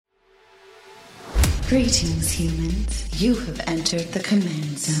Greetings, humans. You have entered the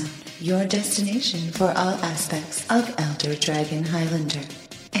Command Zone, your destination for all aspects of Elder Dragon Highlander.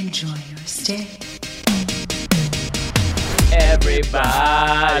 Enjoy your stay. Everybody,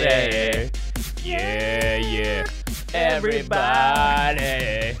 yeah.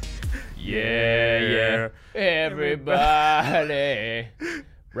 Everybody, yeah. Everybody,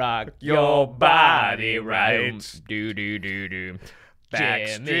 rock your body right. Do.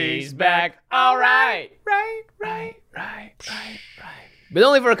 Jimmy's back. All right. Right. But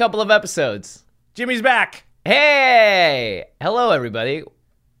only for a couple of episodes. Jimmy's back. Hey! Hello, everybody.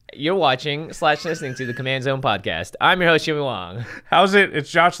 You're watching / listening to the Command Zone podcast. I'm your host, Jimmy Wong. How's it? It's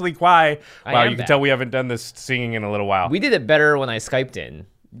Josh Lee Kwai. Wow, you can back. tell we haven't done this singing in a little while. We did it better when I Skyped in.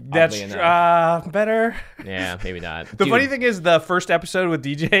 That's better. Yeah, maybe not. The funny thing is, the first episode with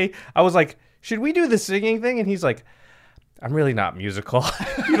DJ, I was like, should we do the singing thing? And he's like, I'm really not musical.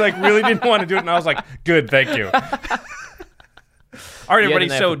 He really didn't want to do it. And I was like, good, thank you. All right, everybody.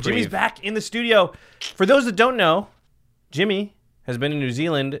 So Jimmy's back in the studio. For those that don't know, Jimmy has been in New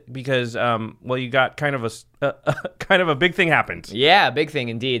Zealand because, you got kind of a big thing happened. Yeah, big thing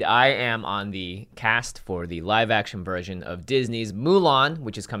indeed. I am on the cast for the live-action version of Disney's Mulan,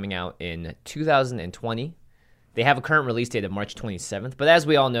 which is coming out in 2020. They have a current release date of March 27th, but as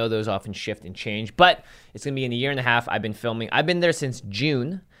we all know, those often shift and change. But it's going to be in a year and a half. I've been filming. I've been there since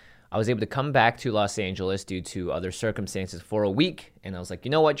June. I was able to come back to Los Angeles due to other circumstances for a week, and I was like, you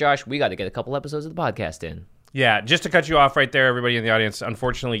know what, Josh? We got to get a couple episodes of the podcast in. Yeah, just to cut you off right there, everybody in the audience,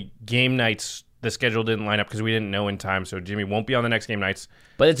 unfortunately, game nights, the schedule didn't line up because we didn't know in time, so Jimmy won't be on the next game nights.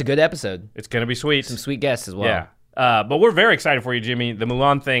 But it's a good episode. It's going to be sweet. Some sweet guests as well. Yeah. But we're very excited for you, Jimmy. The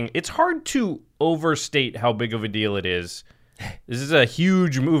Mulan thing, it's hard to overstate how big of a deal it is. This is a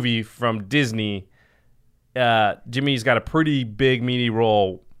huge movie from Disney. Jimmy's got a pretty big, meaty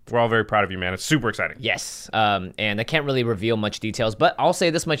role. We're all very proud of you, man. It's super exciting. Yes, and I can't really reveal much details, but I'll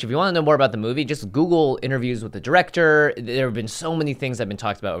say this much. If you want to know more about the movie, just Google interviews with the director. There have been so many things that have been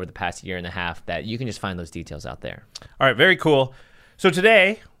talked about over the past year and a half that you can just find those details out there. All right, very cool. So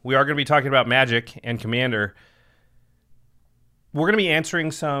today, we are going to be talking about Magic and Commander. We're going to be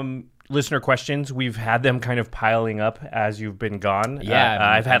answering some listener questions. We've had them kind of piling up as you've been gone. Yeah.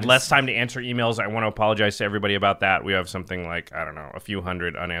 I've had less time to answer emails. I want to apologize to everybody about that. We have something like, I don't know, a few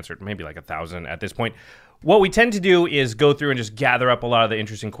hundred unanswered, maybe like 1,000 at this point. What we tend to do is go through and just gather up a lot of the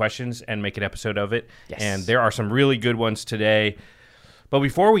interesting questions and make an episode of it. Yes. And there are some really good ones today. But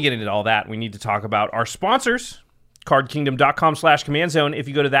before we get into all that, we need to talk about our sponsors. CardKingdom.com/Command Zone. If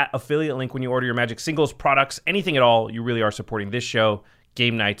you go to that affiliate link when you order your Magic singles, products, anything at all, you really are supporting this show,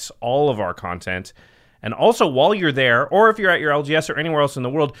 game nights, all of our content. And also, while you're there, or if you're at your LGS or anywhere else in the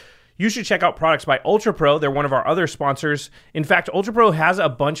world, you should check out products by Ultra Pro. They're one of our other sponsors. In fact, Ultra Pro has a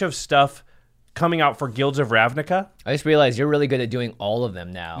bunch of stuff coming out for Guilds of Ravnica. I just realized you're really good at doing all of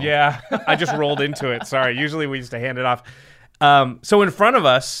them now. Yeah, I just rolled into it. Sorry. Usually we used to hand it off. So in front of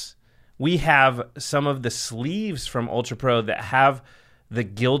us, we have some of the sleeves from Ultra Pro that have the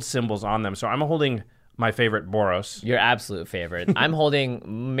guild symbols on them. So I'm holding my favorite, Boros. Your absolute favorite. I'm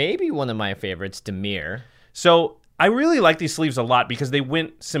holding maybe one of my favorites, Dimir. So I really like these sleeves a lot because they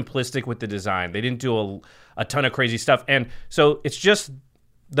went simplistic with the design. They didn't do a ton of crazy stuff. And so it's just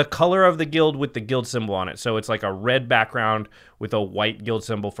the color of the guild with the guild symbol on it. So it's like a red background with a white guild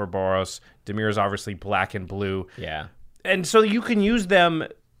symbol for Boros. Dimir is obviously black and blue. Yeah. And so you can use them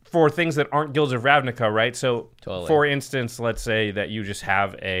for things that aren't Guilds of Ravnica, right? So, Totally. For instance, let's say that you just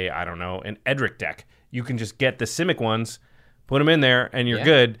have an Edric deck. You can just get the Simic ones, put them in there, and you're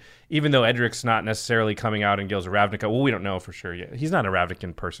good, even though Edric's not necessarily coming out in Guilds of Ravnica. Well, we don't know for sure yet. He's not a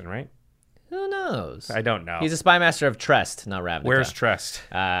Ravnican person, right? Who knows? I don't know. He's a spy master of Trest, not Ravnica. Where's Trest?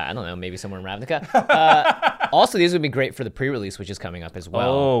 I don't know, maybe somewhere in Ravnica. Also, these would be great for the pre-release, which is coming up as well.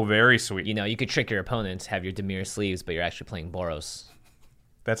 Oh, very sweet. You know, you could trick your opponents, have your Dimir sleeves, but you're actually playing Boros.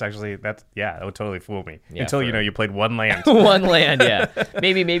 That would totally fool me. Yeah, Until you played one land. One land, yeah.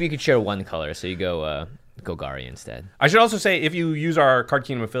 Maybe you could share one color, so you go Golgari instead. I should also say, if you use our Card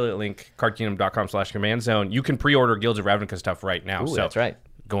Kingdom affiliate link, cardkingdom.com/Command Zone, you can pre-order Guilds of Ravnica stuff right now. Ooh, that's right.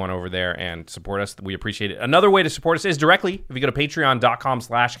 Go on over there and support us. We appreciate it. Another way to support us is directly if you go to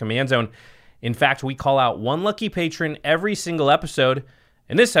patreon.com/Command Zone. In fact, we call out one lucky patron every single episode,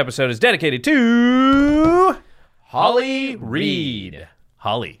 and this episode is dedicated to Holly Reed.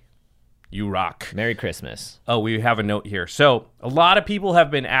 Holly, you rock. Merry Christmas. Oh, we have a note here. So a lot of people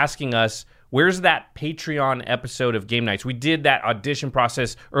have been asking us, where's that Patreon episode of Game Nights? We did that audition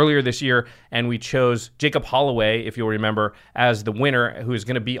process earlier this year, and we chose Jacob Holloway, if you'll remember, as the winner who is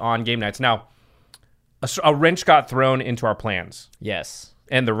going to be on Game Nights. Now, a wrench got thrown into our plans. Yes.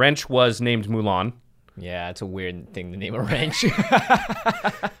 And the wrench was named Mulan. Yeah, it's a weird thing to name a ranch.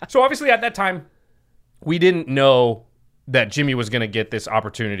 So obviously at that time, we didn't know that Jimmy was going to get this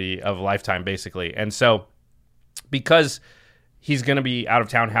opportunity of a lifetime, basically. And so because he's going to be out of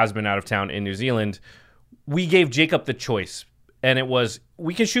town, has been out of town in New Zealand, we gave Jacob the choice. And it was,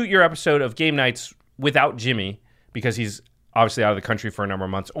 we can shoot your episode of Game Nights without Jimmy because he's obviously out of the country for a number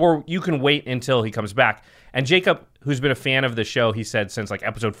of months, or you can wait until he comes back. And Jacob, who's been a fan of the show, he said since like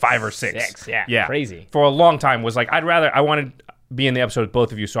episode 5 or 6. Yeah, crazy. For a long time was like, I wanted to be in the episode with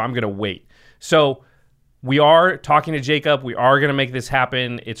both of you, so I'm going to wait. So we are talking to Jacob. We are going to make this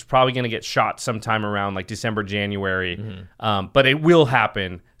happen. It's probably going to get shot sometime around like December, January, but it will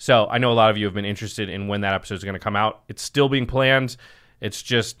happen. So I know a lot of you have been interested in when that episode is going to come out. It's still being planned. It's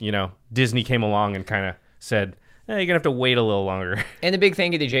just, Disney came along and kind of said, you're going to have to wait a little longer. And a big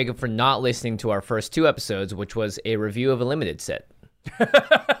thank you to Jacob for not listening to our first 2 episodes, which was a review of a limited set.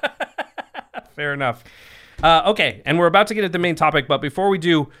 Fair enough. Okay, and we're about to get at the main topic, but before we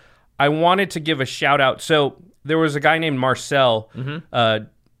do, I wanted to give a shout out. So there was a guy named Marcel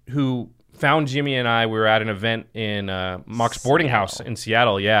who found Jimmy and I. We were at an event in Mock's boarding house in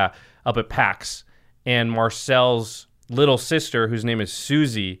Seattle, up at PAX. And Marcel's little sister, whose name is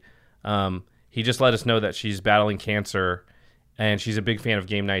Susie, he just let us know that she's battling cancer, and she's a big fan of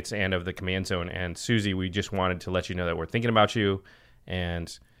Game Nights and of the Command Zone. And Susie, we just wanted to let you know that we're thinking about you,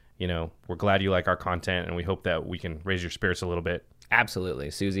 and we're glad you like our content, and we hope that we can raise your spirits a little bit.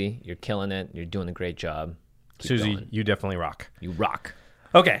 Absolutely. Susie, you're killing it. You're doing a great job. Keep Susie, going. you definitely rock. You rock.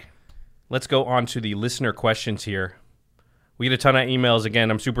 Okay, let's go on to the listener questions here. We get a ton of emails.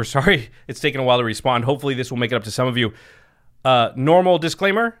 Again, I'm super sorry it's taken a while to respond. Hopefully this will make it up to some of you. Normal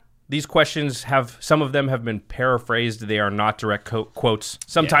disclaimer, these questions some of them have been paraphrased. They are not direct quotes.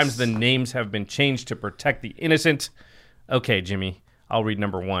 Sometimes the names have been changed to protect the innocent. Okay, Jimmy, I'll read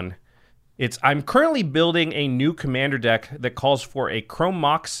number 1. I'm currently building a new commander deck that calls for a Chrome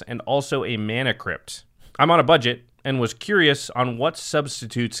Mox and also a Mana Crypt. I'm on a budget and was curious on what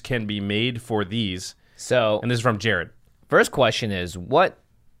substitutes can be made for these. And this is from Jared. First question is,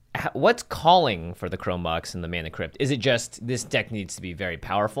 what's calling for the Chrome Mox and the Mana Crypt? Is it just this deck needs to be very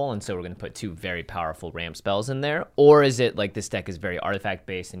powerful, and so we're going to put 2 very powerful ramp spells in there? Or is it like this deck is very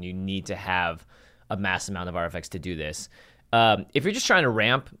artifact-based and you need to have a mass amount of artifacts to do this? If you're just trying to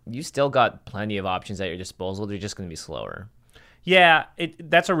ramp, you still got plenty of options at your disposal. They're just going to be slower. Yeah,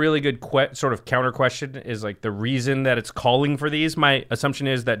 that's a really good sort of counter question, is like the reason that it's calling for these. My assumption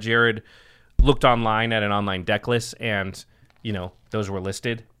is that Jared looked online at an online deck list, and those were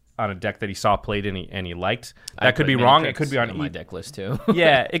listed on a deck that he saw played and he liked. That could be wrong. It could be on my deck list too.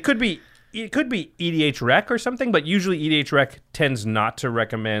 Yeah, it could be EDH Rec or something, but usually EDH Rec tends not to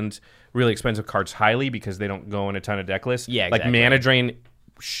recommend really expensive cards highly because they don't go in a ton of deck lists. Yeah, exactly. Like Mana Drain,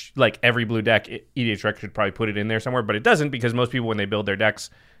 like every blue deck, EDH Rec should probably put it in there somewhere, but it doesn't because most people, when they build their decks,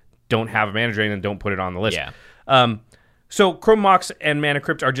 don't have a Mana Drain and don't put it on the list. Yeah. So Chrome Mox and Mana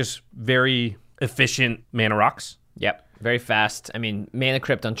Crypt are just very efficient mana rocks. Yep. Very fast. I mean, Mana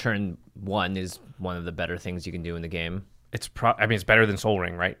Crypt on turn 1 is one of the better things you can do in the game. It's better than Sol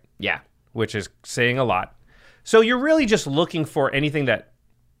Ring, right? Yeah. Which is saying a lot. So you're really just looking for anything that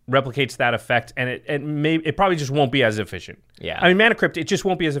replicates that effect, and it probably just won't be as efficient. Yeah. I mean, Mana Crypt, it just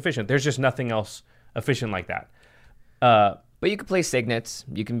won't be as efficient. There's just nothing else efficient like that. But you could play Signets.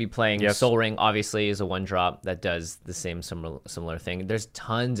 You can be playing Sol Ring, obviously, is a 1-drop that does the same similar thing. There's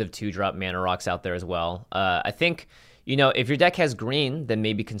tons of 2-drop mana rocks out there as well. I think, if your deck has green, then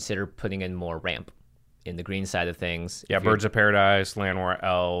maybe consider putting in more ramp in the green side of things. Yeah, Birds of Paradise, Llanowar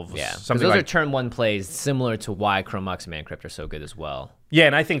Elves. Yeah, because those are turn 1 plays, similar to why Chrome Mox and Mana Crypt are so good as well. Yeah,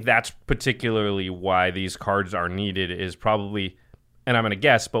 and I think that's particularly why these cards are needed, is probably, and I'm going to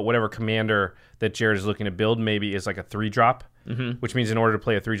guess, but whatever commander that Jared is looking to build maybe is like a 3-drop, which means in order to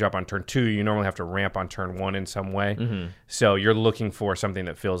play a 3-drop on turn 2, you normally have to ramp on turn 1 in some way. So you're looking for something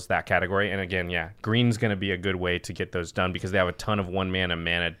that fills that category. And again, green's going to be a good way to get those done because they have a ton of 1-mana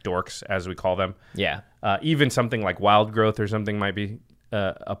mana dorks, as we call them. Yeah. Even something like Wild Growth or something might be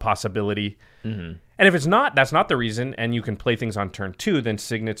a possibility. And if it's not, that's not the reason, and you can play things on turn 2, then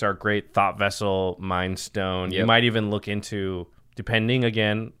Signets are great. Thought Vessel, Mind Stone. You might even look into, depending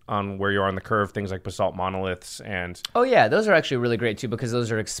again on where you are on the curve, things like Basalt Monoliths and... Oh yeah, those are actually really great too because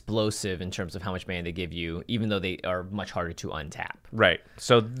those are explosive in terms of how much mana they give you, even though they are much harder to untap. Right.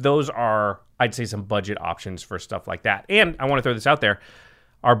 So those are, I'd say, some budget options for stuff like that. And I want to throw this out there.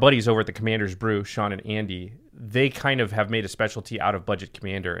 Our buddies over at the Commander's Brew, Sean and Andy, they kind of have made a specialty out of Budget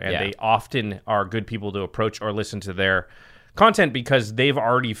Commander, and they often are good people to approach or listen to their content because they've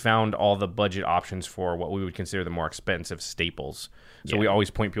already found all the budget options for what we would consider the more expensive staples. So we always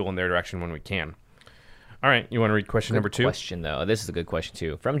point people in their direction when we can. All right, you want to read question number 2? Question though. This is a good question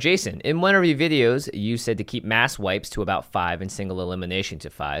too. From Jason. In one of your videos, you said to keep mass wipes to about 5 and single elimination to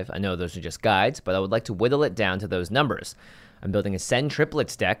 5. I know those are just guides, but I would like to whittle it down to those numbers. I'm building a Send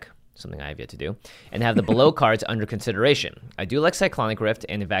Triplets deck, something I have yet to do, and have the below cards under consideration. I do like Cyclonic Rift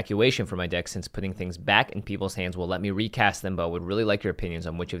and Evacuation for my deck, since putting things back in people's hands will let me recast them, but I would really like your opinions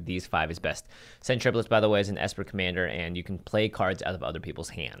on which of these 5 is best. Send Triplets, by the way, is an Esper commander, and you can play cards out of other people's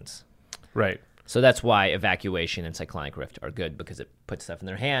hands. Right. So that's why Evacuation and Cyclonic Rift are good, because it puts stuff in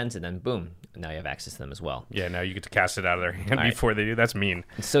their hands, and then boom, now you have access to them as well. Yeah, now you get to cast it out of their hand before they do. That's mean.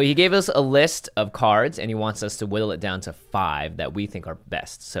 So he gave us a list of cards, and he wants us to whittle it down to 5 that we think are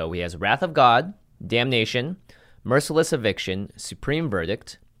best. So he has Wrath of God, Damnation, Merciless Eviction, Supreme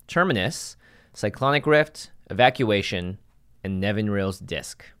Verdict, Terminus, Cyclonic Rift, Evacuation, and Nevin'ril's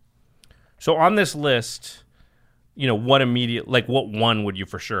Disc. So on this list, what one would you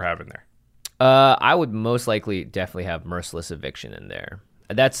for sure have in there? I would most likely definitely have Merciless Eviction in there.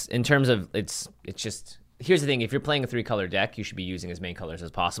 That's in terms of it's just, here's the thing. If you're playing a 3-color deck, you should be using as many colors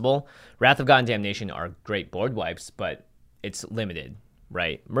as possible. Wrath of God and Damnation are great board wipes, but it's limited,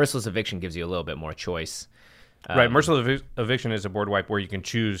 right? Merciless Eviction gives you a little bit more choice. Right. Merciless Eviction is a board wipe where you can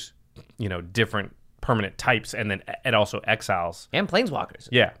choose, different permanent types, and then it also exiles. And Planeswalkers.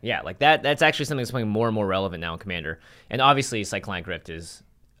 Yeah. Yeah, like that's actually something that's becoming more and more relevant now in Commander. And obviously Cyclonic Rift is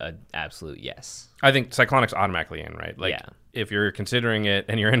an absolute yes. I think Cyclonic's automatically in, right? Like, yeah. If you're considering it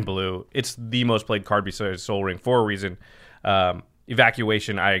and you're in blue, it's the most played card besides Sol Ring for a reason.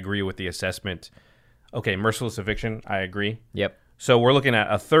 Evacuation, I agree with the assessment. Okay, Merciless Eviction, I agree. Yep. So we're looking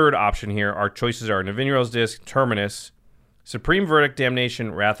at a third option here. Our choices are Nevin'ril's Disc, Terminus, Supreme Verdict,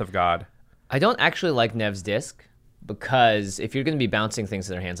 Damnation, Wrath of God. I don't actually like Nev's Disc, because if you're going to be bouncing things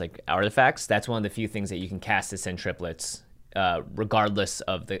to their hands like artifacts, that's one of the few things that you can cast as Send Triplets, regardless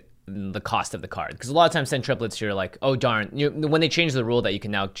of the cost of the card. Because a lot of times Send Triplets, you're like, oh darn, when they change the rule that you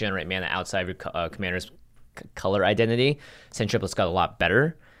can now generate mana outside of your commander's color identity, Send Triplets got a lot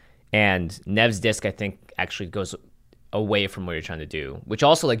better. And Nev's Disc, I think, actually goes away from what you're trying to do, which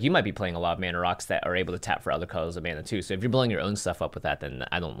also, like, you might be playing a lot of mana rocks that are able to tap for other colors of mana too. So if you're blowing your own stuff up with that, then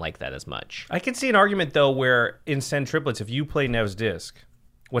I don't like that as much. I can see an argument though where in Send Triplets, if you play Nev's Disc,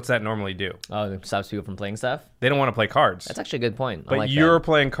 what's that normally do? Oh, it stops people from playing stuff? They don't want to play cards. That's actually a good point. But you're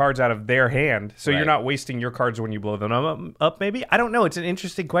playing cards out of their hand, so Right. you're not wasting your cards when you blow them up maybe? I don't know. It's an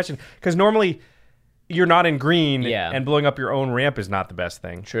interesting question, because normally you're not in green, and blowing up your own ramp is not the best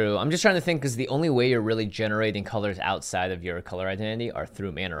thing. True. I'm just trying to think, because the only way you're really generating colors outside of your color identity are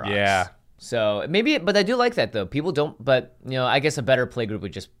through mana rocks. Yeah. So maybe, but I do like that though. People don't, but I guess a better play group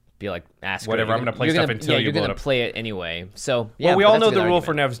would just be like, ask whatever. I'm going to play stuff until you you're blow going it to up. play it anyway. So yeah. Well, we but all that's know a good the rule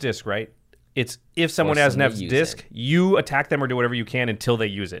for argument. Nev's Disc, right? It's if someone has somebody Nev's use Disc, it. you attack them or do whatever you can until they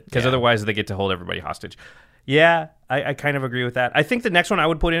use it, because Yeah. otherwise they get to hold everybody hostage. Yeah, I kind of agree with that. I think the next one I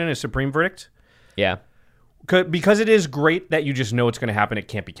would put in is Supreme Verdict. Yeah. Because it is great that you just know it's going to happen. It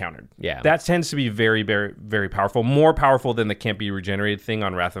can't be countered. Yeah. That tends to be very, very, very powerful. More powerful than the can't be regenerated thing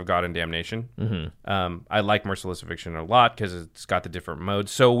on Wrath of God and Damnation. Mm-hmm. I like Merciless Eviction a lot because it's got the different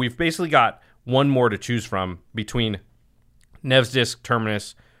modes. So we've basically got one more to choose from between Nev's Disc,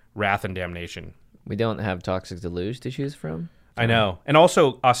 Terminus, Wrath, and Damnation. We don't have Toxic Deluge to choose from. I know. And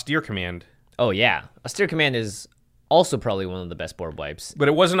also Austere Command. Oh yeah. Austere Command is also probably one of the best board wipes. But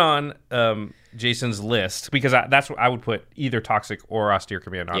it wasn't on Jason's list, because that's what I would put either Toxic or Austere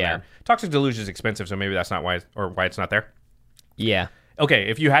Command on there. Toxic Deluge is expensive, so maybe that's not why it's not there. Yeah. Okay,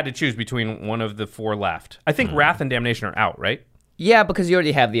 if you had to choose between one of the 4 left, I think Wrath and Damnation are out, right? Yeah, because you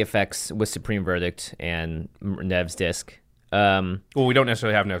already have the effects with Supreme Verdict and Nev's Disc. Well, we don't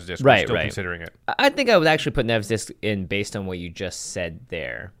necessarily have Nev's Disc. Right, We're still right. considering it. I think I would actually put Nev's Disc in based on what you just said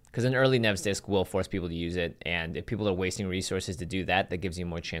there. Because an early Nev's Disc will force people to use it, and if people are wasting resources to do that, that gives you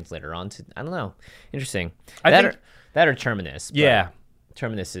more chance later on to, I don't know. Interesting. That or Terminus. Yeah.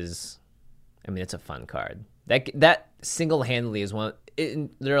 Terminus is, I mean, it's a fun card. That single-handedly is one,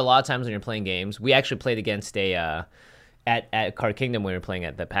 there are a lot of times when you're playing games. We actually played against at Card Kingdom when we were playing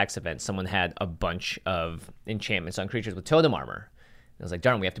at the PAX event, someone had a bunch of enchantments on creatures with totem armor. I was like,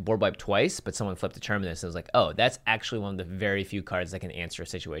 darn, we have to board wipe twice, but someone flipped a Terminus. And I was like, oh, that's actually one of the very few cards that can answer a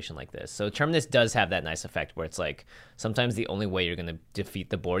situation like this. So Terminus does have that nice effect where it's like, sometimes the only way you're going to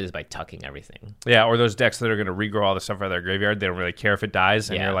defeat the board is by tucking everything. Yeah, or those decks that are going to regrow all the stuff out of their graveyard. They don't really care if it dies,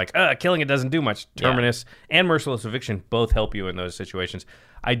 and you're like, killing it doesn't do much. Terminus and Merciless Eviction both help you in those situations.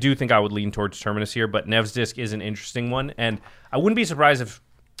 I do think I would lean towards Terminus here, but Nev's Disc is an interesting one, and I wouldn't be surprised if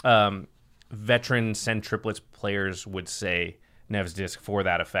veteran Send Triplets players would say Nev's disc for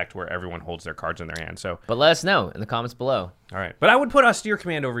that effect where everyone holds their cards in their hand. So, But let us know in the comments below. all right. But I would put Austere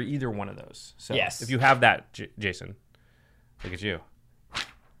Command over either one of those. So Yes. if you have that, Jason, look at you.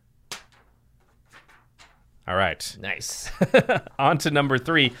 All right. Nice. On to number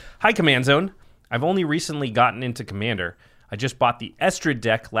 3. Hi, Command Zone. I've only recently gotten into Commander. I just bought the Estrid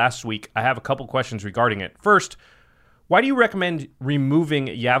deck last week. I have a couple questions regarding it. First, why do you recommend removing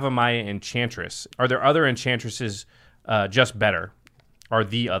Yavimaya Enchantress? Are there other enchantresses just better? Are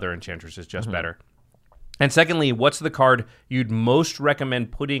the other enchantresses just better? And secondly, what's the card you'd most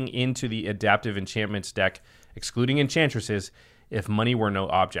recommend putting into the Adaptive Enchantments deck, excluding enchantresses, if money were no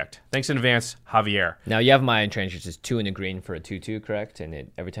object? Thanks in advance, Javier. Now, you have my Enchantress is 2 in a green for a 2/2, correct? And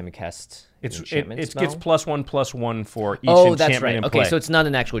every time you cast an It enchantment spell? gets +1/+1 for each Oh, enchantment that's right. in Okay, play. so it's not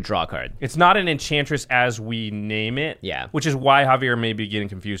an actual draw card. It's not an enchantress as we name it. Yeah. Which is why Javier may be getting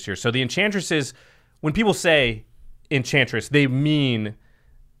confused here. So the enchantresses, when people say enchantress, they mean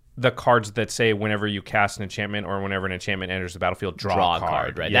the cards that say whenever you cast an enchantment or whenever an enchantment enters the battlefield, draw a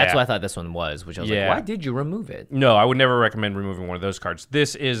card. right? Yeah. That's what I thought this one was, which I was Yeah. like, why did you remove it? No, I would never recommend removing one of those cards.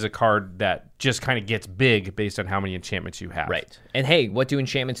 This is a card that just kind of gets big based on how many enchantments you have. Right. And hey, what do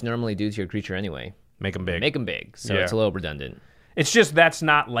enchantments normally do to your creature anyway? Make them big. Make them big. So Yeah. it's a little redundant. It's just that's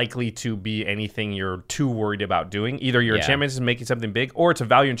not likely to be anything you're too worried about doing. Either your Yeah. enchantment is making something big, or it's a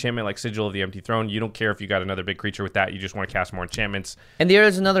value enchantment like Sigil of the Empty Throne. You don't care if you got another big creature with that. You just want to cast more enchantments. And there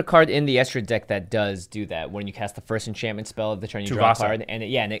is another card in the Estrid deck that does do that. When you cast the first enchantment spell of the turn, you draw a Tuvasa. card, and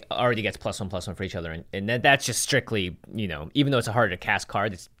it already gets +1/+1 for each other. And that's just strictly, even though it's a harder to cast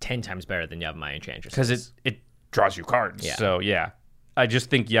card, it's 10 times better than Yavimaya Enchantress. Because it draws you cards. Yeah. So, yeah. I just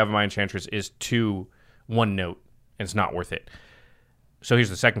think Yavimaya Enchantress is too one note, and it's not worth it. So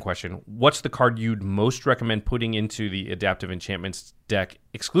here's the second question. What's the card you'd most recommend putting into the Adaptive Enchantments deck,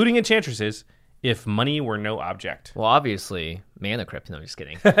 excluding enchantresses, if money were no object? Well, obviously, Mana Crypt. No, I'm just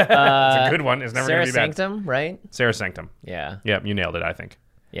kidding. It's a good one. It's never going Sarah to be bad. Sanctum, right? Sarah Sanctum. Yeah. Yep, you nailed it, I think.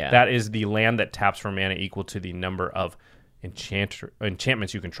 Yeah. That is the land that taps for mana equal to the number of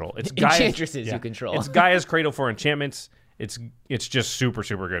enchantments you control. It's Enchantresses you control. It's Gaia's Cradle for enchantments. It's just super,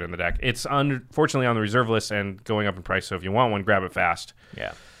 super good in the deck. It's unfortunately on the reserve list and going up in price, so if you want one, grab it fast.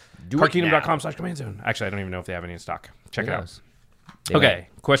 Yeah. Cardkingdom.com/command zone. Actually, I don't even know if they have any in stock. Check it out. knows? They Okay,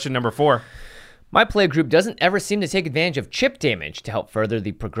 question number 4. My play group doesn't ever seem to take advantage of chip damage to help further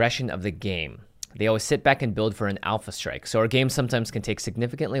the progression of the game. They always sit back and build for an alpha strike, so our games sometimes can take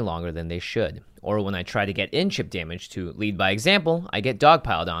significantly longer than they should. Or when I try to get in chip damage to lead by example, I get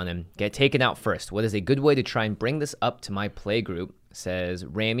dogpiled on and get taken out first. What is a good way to try and bring this up to my play group? Says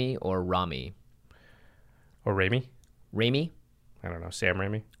Rami or Rami. Or Rami? Rami? I don't know. Sam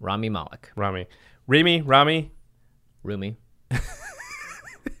Rami? Rami Malek. Rami. Rami? Rumi.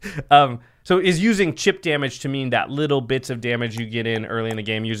 So is using chip damage to mean that little bits of damage you get in early in the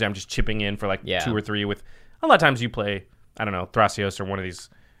game? Usually I'm just chipping in for like 2 or 3 with... A lot of times you play, I don't know, Thrasios or one of these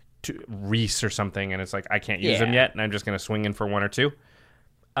Reese or something, and it's like, I can't use them yet, and I'm just going to swing in for 1 or 2.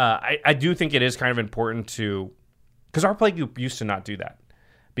 I do think it is kind of important to... Because our play group used to not do that.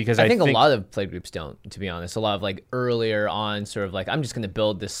 Because I think a lot of play groups don't, to be honest. A lot of like earlier on sort of like, I'm just going to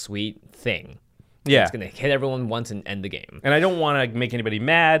build this sweet thing. Yeah. It's going to hit everyone once and end the game. And I don't want to make anybody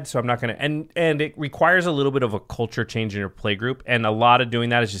mad, so I'm not going to... And it requires a little bit of a culture change in your play group, and a lot of doing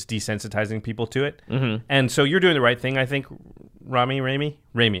that is just desensitizing people to it. Mm-hmm. And so you're doing the right thing, I think, Rami.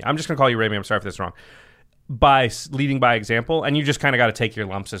 I'm just going to call you Rami. I'm sorry if that's wrong. By leading by example, and you just kind of got to take your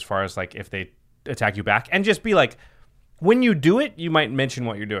lumps as far as like if they attack you back, and just be like, when you do it, you might mention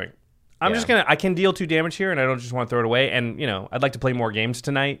what you're doing. I can deal 2 damage here, and I don't just want to throw it away. And, I'd like to play more games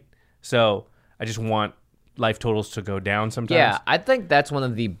tonight, so... I just want life totals to go down sometimes. Yeah, I think that's one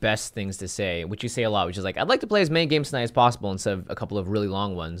of the best things to say, which you say a lot, which is like, I'd like to play as many games tonight as possible instead of a couple of really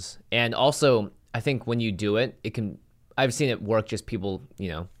long ones. And also, I think when you do it, I've seen it work, just people,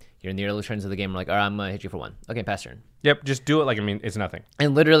 you're in the early turns of the game, like, all right, I'm going to hit you for 1. Okay, pass turn. Yep, just do it like, it's nothing.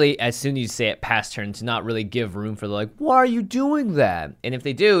 And literally, as soon as you say it, pass turn, to not really give room for the like, why are you doing that? And if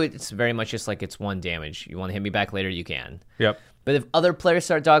they do, it's very much just like it's 1 damage. You want to hit me back later, you can. Yep. But if other players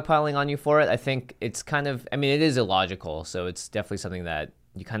start dogpiling on you for it, I think it's kind of, it is illogical. So it's definitely something that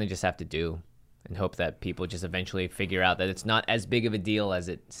you kind of just have to do and hope that people just eventually figure out that it's not as big of a deal as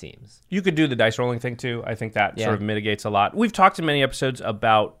it seems. You could do the dice rolling thing too. I think that sort of mitigates a lot. We've talked in many episodes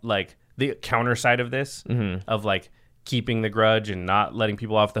about like the counter side of this, of like keeping the grudge and not letting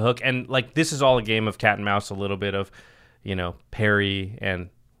people off the hook. And like this is all a game of cat and mouse, a little bit of, parry and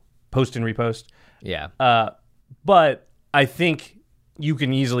post and repost. Yeah. But I think you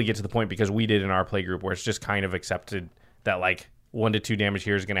can easily get to the point, because we did in our play group, where it's just kind of accepted that like 1 to 2 damage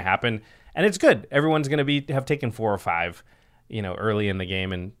here is going to happen, and it's good. Everyone's going to have taken 4 or 5. early in the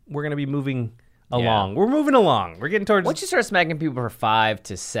game, and we're going to be moving along. We're moving along. We're getting towards... Once you start smacking people for 5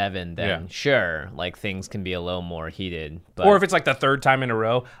 to 7, then sure, like things can be a little more heated. But... Or if it's like the third time in a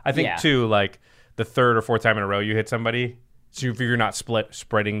row. I think too, like the third or fourth time in a row you hit somebody, so if you're not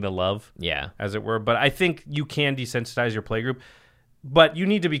spreading the love, as it were. But I think you can desensitize your playgroup, but you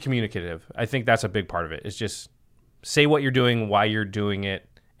need to be communicative. I think that's a big part of it. It's just say what you're doing, why you're doing it,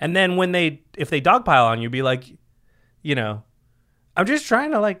 and then if they dogpile on you, be like, I'm just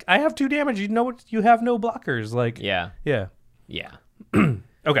trying to, like, I have 2 damage. You have no blockers. Like, yeah.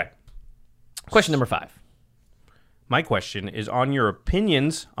 Okay. Question number 5. My question is on your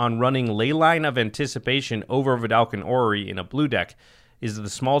opinions on running Leyline of Anticipation over Vedalken Orrery in a blue deck. Is the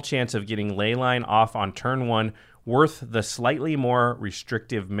small chance of getting Leyline off on turn 1 worth the slightly more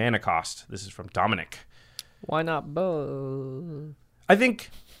restrictive mana cost? This is from Dominic. Why not both? I think...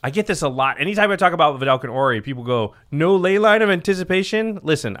 I get this a lot. Anytime I talk about Vedalken Orrery, people go, no Leyline of Anticipation?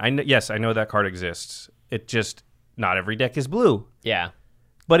 Listen, I know that card exists. It just, not every deck is blue. Yeah.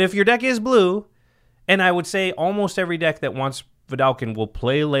 But if your deck is blue, and I would say almost every deck that wants Vedalken will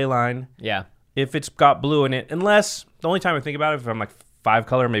play Leyline. Yeah. If it's got blue in it, unless, the only time I think about it, if I'm like 5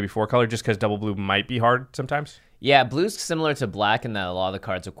 color, maybe 4 color, just because double blue might be hard sometimes. Yeah, blue's similar to black in that a lot of the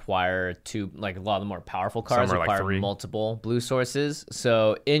cards require a lot of the more powerful cards require multiple blue sources.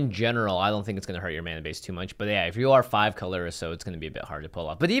 So in general, I don't think it's going to hurt your mana base too much. But yeah, if you are 5 color or so, it's going to be a bit hard to pull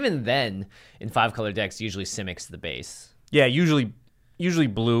off. But even then, in 5 color decks, usually Simics the base. Yeah, usually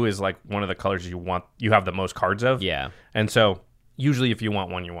blue is like one of the colors you have the most cards of. Yeah. And so usually if you want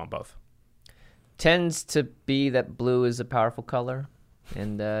one, you want both. Tends to be that blue is a powerful color.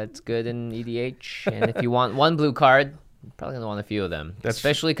 And it's good in EDH. And if you want one blue card, you're probably going to want a few of them.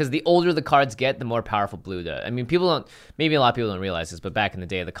 Especially because the older the cards get, the more powerful blue does. I mean, maybe a lot of people don't realize this, but back in the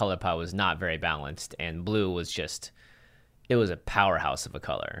day, the color palette was not very balanced. And blue was it was a powerhouse of a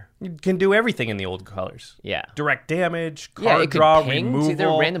color. You can do everything in the old colors. Yeah. Direct damage, card draw, removal. See, there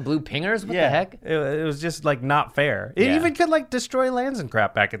were random blue pingers? What the heck? It was just like not fair. It even could like destroy lands and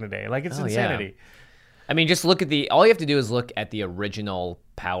crap back in the day. Like it's insanity. Yeah. I mean, just look at all you have to do is look at the original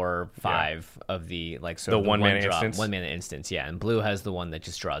Power 5 of the the one mana instance. 1 mana instance, yeah. And blue has the one that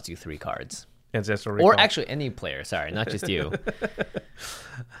just draws you 3 cards. Ancestral Recall. Or actually any player, sorry, not just you.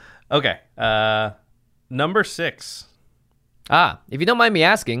 Okay. Number 6. If you don't mind me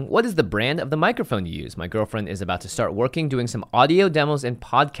asking, what is the brand of the microphone you use? My girlfriend is about to start working doing some audio demos and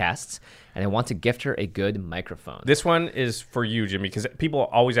podcasts, and I want to gift her a good microphone. This one is for you, Jimmy, because people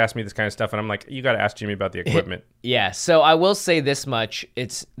always ask me this kind of stuff, and I'm like, you got to ask Jimmy about the equipment. Yeah, so I will say this much.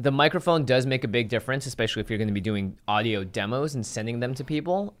 The microphone does make a big difference, especially if you're going to be doing audio demos and sending them to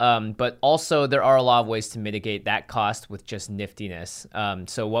people. But also, there are a lot of ways to mitigate that cost with just niftiness.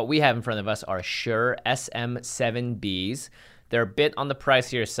 So what we have in front of us are Shure SM7Bs. They're a bit on the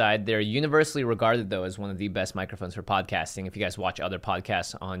pricier side. They're universally regarded, though, as one of the best microphones for podcasting. If you guys watch other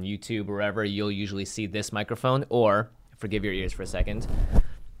podcasts on YouTube or wherever, you'll usually see this microphone, or, forgive your ears for a second,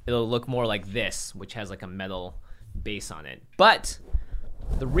 it'll look more like this, which has like a metal base on it. But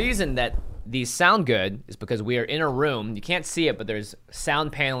the reason that these sound good is because we are in a room. You can't see it, but there's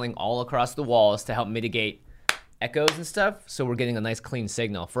sound paneling all across the walls to help mitigate echoes and stuff, so we're getting a nice clean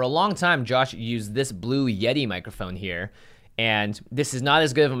signal. For a long time, Josh used this Blue Yeti microphone here, and this is not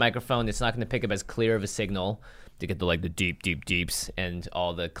as good of a microphone. It's not going to pick up as clear of a signal to get the deep, deep, deeps and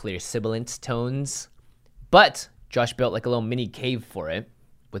all the clear sibilant tones. But Josh built like a little mini cave for it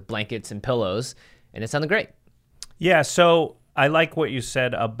with blankets and pillows, and it sounded great. Yeah, so I like what you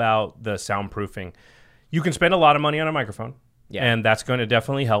said about the soundproofing. You can spend a lot of money on a microphone, and that's going to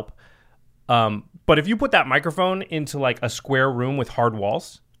definitely help. But if you put that microphone into like a square room with hard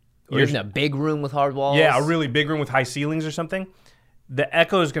walls, or in a big room with hard walls, a really big room with high ceilings or something, the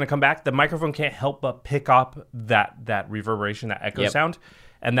echo is going to come back. The microphone can't help but pick up that reverberation, that echo sound,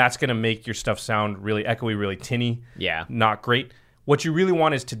 and that's going to make your stuff sound really echoey, really tinny. Yeah, not great. What you really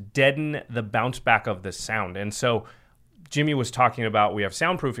want is to deaden the bounce back of the sound. And so Jimmy was talking about we have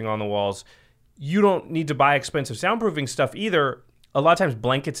soundproofing on the walls. You don't need to buy expensive soundproofing stuff either. A lot of times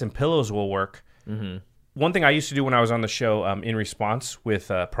blankets and pillows will work. Mm-hmm. One thing I used to do when I was on the show In Response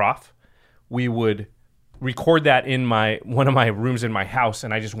with Prof, we would record that in one of my rooms in my house,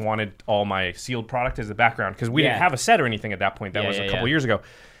 and I just wanted all my sealed product as the background because we didn't have a set or anything at that point. That was a couple years ago.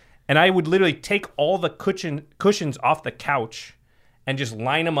 And I would literally take all the cushions off the couch and just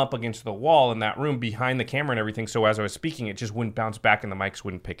line them up against the wall in that room behind the camera and everything, so as I was speaking, it just wouldn't bounce back and the mics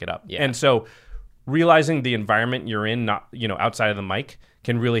wouldn't pick it up. Yeah. And so realizing the environment you're in, not outside of the mic,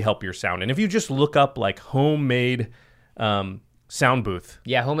 can really help your sound. And if you just look up like homemade sound booth.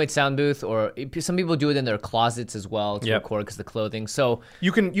 Yeah, homemade sound booth, or some people do it in their closets as well to record because the clothing. So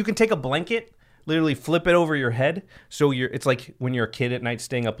you can take a blanket, literally flip it over your head, so it's like when you're a kid at night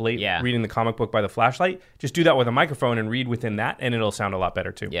staying up late reading the comic book by the flashlight. Just do that with a microphone and read within that, and it'll sound a lot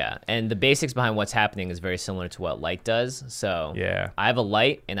better too. Yeah, and the basics behind what's happening is very similar to what light does. So I have a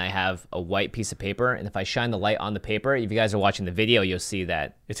light and I have a white piece of paper, and if I shine the light on the paper, if you guys are watching the video, you'll see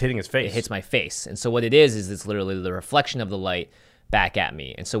that it's hitting his face. It hits my face. And so what it is it's literally the reflection of the light back at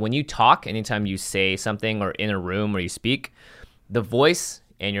me. And so when you talk, anytime you say something or in a room or you speak, the voice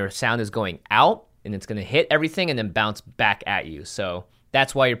and your sound is going out, and it's going to hit everything and then bounce back at you. So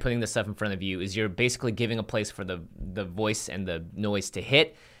that's why you're putting this stuff in front of you, is you're basically giving a place for the voice and the noise to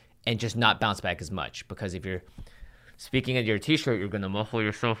hit and just not bounce back as much. Because if you're speaking at your t-shirt, you're going to muffle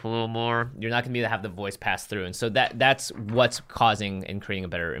yourself a little more. You're not going to be able to have the voice pass through. And so that's what's causing and creating a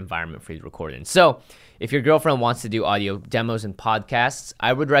better environment for you to record in. So if your girlfriend wants to do audio demos and podcasts,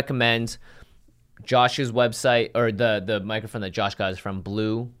 I would recommend Josh's website, or the microphone that Josh got is from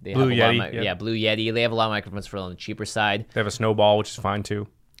Blue. They Blue have Yeti. Blue Yeti. They have a lot of microphones for on the cheaper side. They have a Snowball, which is fine too.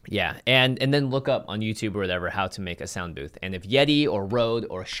 Yeah, and then look up on YouTube or whatever how to make a sound booth. And if Yeti or Rode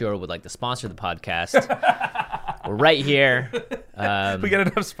or Shure would like to sponsor the podcast, we're right here. We got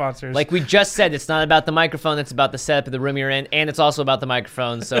enough sponsors. Like we just said, it's not about the microphone; it's about the setup of the room you're in, and it's also about the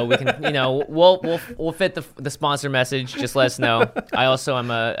microphone. So we can, we'll fit the sponsor message. Just let us know. I also am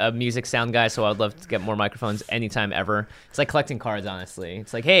a music sound guy, so I would love to get more microphones anytime ever. It's like collecting cards, honestly.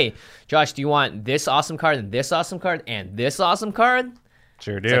 It's like, hey, Josh, do you want this awesome card and this awesome card and this awesome card?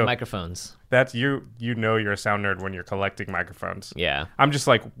 Sure do. It's like microphones. That's you know you're a sound nerd when you're collecting microphones. Yeah. I'm just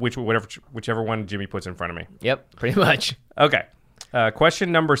like whichever one Jimmy puts in front of me. Yep, pretty much. Okay.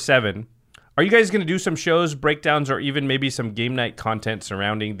 Question number 7. Are you guys going to do some shows, breakdowns, or even maybe some game night content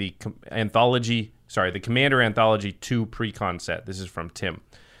surrounding the the Commander Anthology 2 pre-con set? This is from Tim.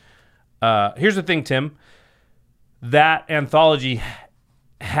 Here's the thing, Tim. That anthology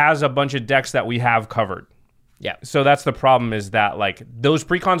has a bunch of decks that we have covered. Yeah. So that's the problem, is that like those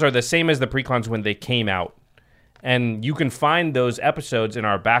precons are the same as the precons when they came out. And you can find those episodes in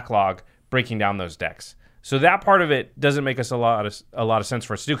our backlog breaking down those decks. So that part of it doesn't make us a lot of sense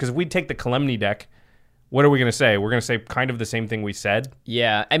for us to do, because if we take the Calamity deck, what are we going to say? We're going to say kind of the same thing we said.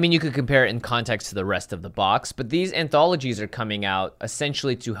 Yeah, I mean, you could compare it in context to the rest of the box, but these anthologies are coming out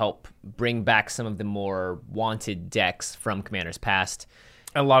essentially to help bring back some of the more wanted decks from Commander's past.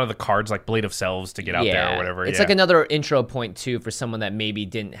 A lot of the cards, like Blade of Selves, to get out there or whatever. It's like another intro point, too, for someone that maybe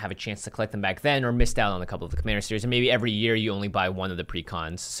didn't have a chance to collect them back then or missed out on a couple of the Commander series. And maybe every year you only buy one of the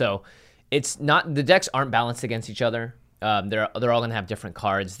precons. So it's not, the decks aren't balanced against each other. They're all going to have different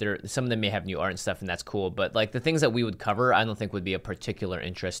cards. Some of them may have new art and stuff, and that's cool. But like the things that we would cover, I don't think would be a particular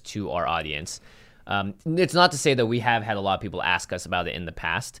interest to our audience. It's not to say that we have had a lot of people ask us about it in the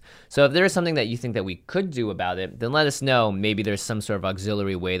past. So if there is something that you think that we could do about it, then let us know. Maybe there's some sort of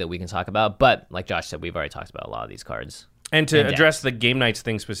auxiliary way that we can talk about. But like Josh said, we've already talked about a lot of these cards. And to address the game nights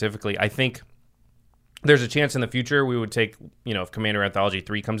thing specifically, I think there's a chance in the future we would take, if Commander Anthology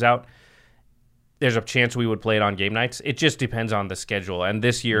 3 comes out, there's a chance we would play it on game nights. It just depends on the schedule. And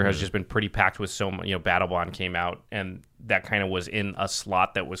this year has just been pretty packed with so much. Battle Bond came out, and that kind of was in a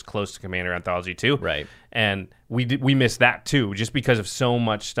slot that was close to Commander Anthology 2. Right. And we missed that too, just because of so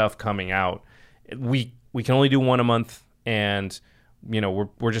much stuff coming out. We can only do one a month, and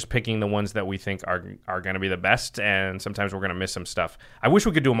we're just picking the ones that we think are going to be the best, and sometimes we're going to miss some stuff. I wish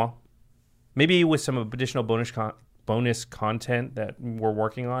we could do them all. Maybe with some additional bonus content that we're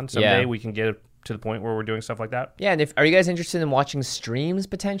working on someday, we can get to the point where we're doing stuff like that. Yeah, and are you guys interested in watching streams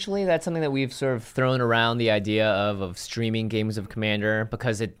potentially? That's something that we've sort of thrown around, the idea of streaming games of Commander,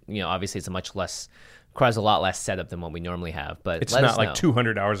 because it, obviously it's requires a lot less setup than what we normally have. But it's not like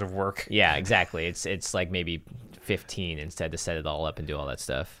 200 hours of work. Yeah, exactly. It's like maybe 15 instead to set it all up and do all that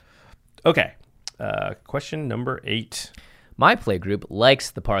stuff. Okay. Question number 8. My playgroup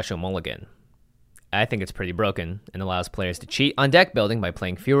likes the partial mulligan. I think it's pretty broken and allows players to cheat on deck building by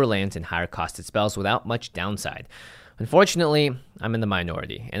playing fewer lands and higher costed spells without much downside. Unfortunately, I'm in the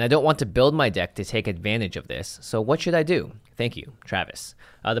minority, and I don't want to build my deck to take advantage of this, so what should I do? Thank you, Travis.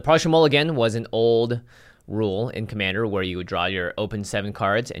 The partial mulligan was an old rule in Commander where you would draw your open 7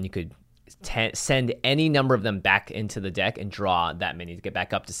 cards, and you could send any number of them back into the deck and draw that many to get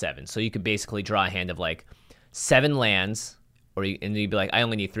back up to 7. So you could basically draw a hand of like 7 lands, and you'd be like, I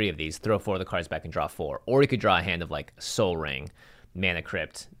only need 3 of these, throw 4 of the cards back and draw 4. Or you could draw a hand of like Soul Ring, Mana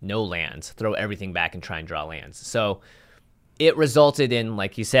Crypt, no lands, throw everything back and try and draw lands. So it resulted in,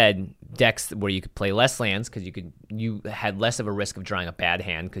 like you said, decks where you could play less lands because you had less of a risk of drawing a bad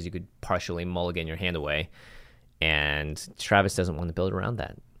hand because you could partially mulligan your hand away. and Travis doesn't want to build around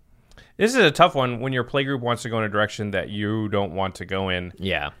that. This is a tough one when your playgroup wants to go in a direction that you don't want to go in.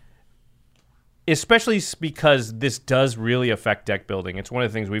 Yeah. Especially because this does really affect deck building. It's one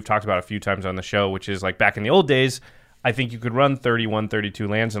of the things we've talked about a few times on the show, which is like back in the old days, I think you could run 31, 32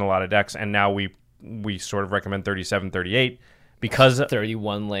 lands in a lot of decks, and now we sort of recommend 37, 38 because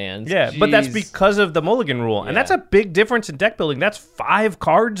 31 lands. Yeah, Jeez. but that's because of the mulligan rule. And that's a big difference in deck building. That's 5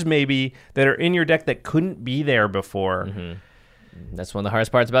 cards maybe that are in your deck that couldn't be there before. Mm-hmm. That's one of the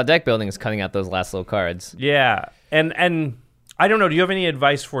hardest parts about deck building is cutting out those last little cards. Yeah. And I don't know, do you have any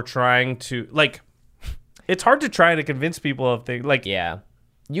advice for trying to, like, it's hard to try to convince people of things, like... Yeah.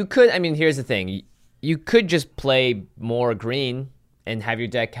 You could, I mean, here's the thing. You could just play more green and have your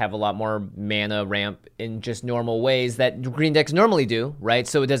deck have a lot more mana ramp in just normal ways that green decks normally do, right?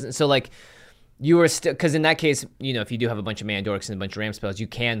 So it doesn't, so like, you are still, because in that case, you know, if you do have a bunch of mana dorks and a bunch of ramp spells, you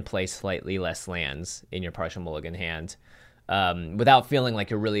can play slightly less lands in your partial mulligan hand without feeling like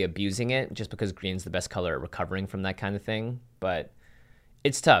you're really abusing it, just because green's the best color at recovering from that kind of thing. But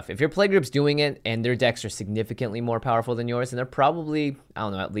it's tough. If your playgroup's doing it and their decks are significantly more powerful than yours, and they're probably, I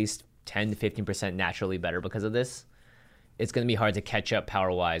don't know, at least 10 to 15% naturally better because of this, it's going to be hard to catch up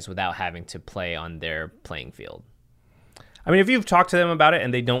power-wise without having to play on their playing field. I mean, if you've talked to them about it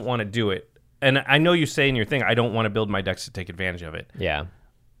and they don't want to do it, and I know you say in your thing, I don't want to build my decks to take advantage of it. Yeah.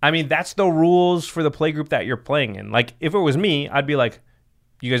 I mean, that's the rules for the playgroup that you're playing in. Like, if it was me, I'd be like,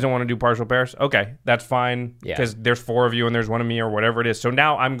 you guys don't want to do partial pairs? Okay, that's fine. Because there's 4 of you and there's 1 of me or whatever it is. So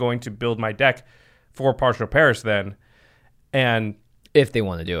now I'm going to build my deck for partial pairs then. And if they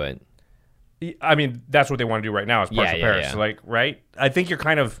want to do it. I mean, that's what they want to do right now is partial pairs. Yeah. So like, right? I think you're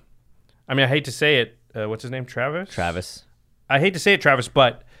kind of, I mean, I hate to say it. What's his name? Travis? I hate to say it, Travis,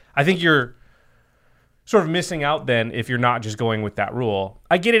 but I think you're sort of missing out then if you're not just going with that rule.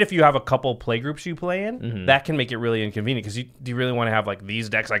 I get it if you have a couple playgroups you play in. Mm-hmm. That can make it really inconvenient because do you really want to have like these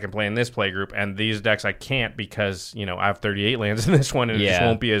decks I can play in this playgroup and these decks I can't because, you know, I have 38 lands in this one and it just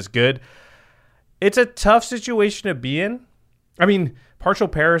won't be as good. It's a tough situation to be in. I mean, partial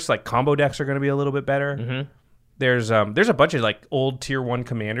pairs, like combo decks are going to be a little bit better. Mm-hmm. There's a bunch of like old tier 1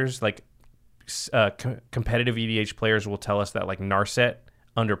 commanders, like competitive EDH players will tell us that like Narset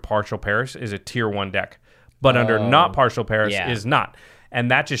under partial pairs is a tier 1 deck, but under not partial pairs is not. And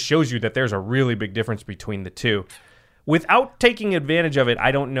that just shows you that there's a really big difference between the two. Without taking advantage of it,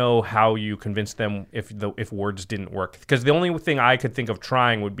 I don't know how you convince them if words didn't work. Because the only thing I could think of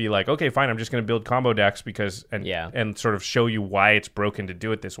trying would be like, okay, fine, I'm just going to build combo decks and sort of show you why it's broken to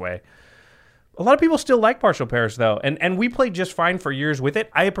do it this way. A lot of people still like partial pairs, though, and we played just fine for years with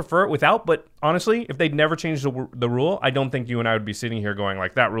it. I prefer it without, but honestly, if they'd never changed the rule, I don't think you and I would be sitting here going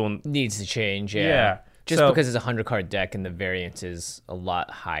like, that rule needs to change, Yeah. Just because it's a 100-card deck and the variance is a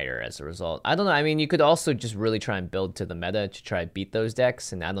lot higher as a result. I don't know. I mean, you could also just really try and build to the meta to try to beat those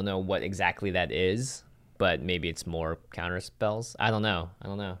decks, and I don't know what exactly that is, but maybe it's more counter spells. I don't know.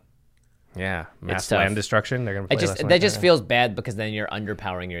 Yeah, mass land destruction. They're gonna play that just feels bad because then you're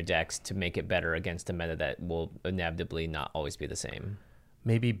underpowering your decks to make it better against a meta that will inevitably not always be the same.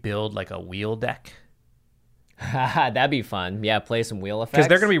 Maybe build like a wheel deck. That'd be fun. Yeah, play some wheel effects. Because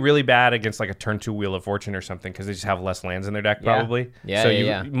they're going to be really bad against like a turn 2 Wheel of Fortune or something because they just have less lands in their deck probably.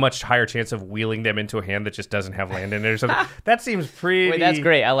 Yeah, much higher chance of wheeling them into a hand that just doesn't have land in it or something. That seems pretty... Wait, that's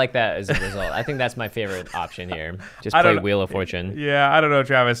great. I like that as a result. I think that's my favorite option here. Just play Wheel of Fortune. Yeah, I don't know,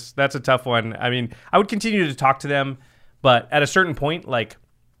 Travis. That's a tough one. I mean, I would continue to talk to them, but at a certain point, like,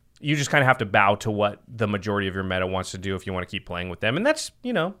 you just kind of have to bow to what the majority of your meta wants to do if you want to keep playing with them. And that's,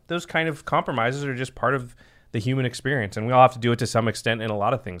 you know, those kind of compromises are just part of the human experience, and we all have to do it to some extent in a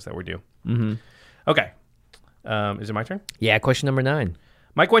lot of things that we do. Mm-hmm. Okay. Is it my turn? Yeah, question number 9.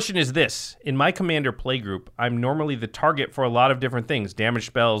 My question is this. In my commander playgroup, I'm normally the target for a lot of different things. Damage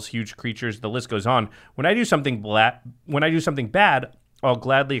spells, huge creatures, the list goes on. When I do something bad, I'll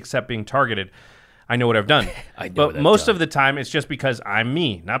gladly accept being targeted. I know what I've done. But most of the time, it's just because I'm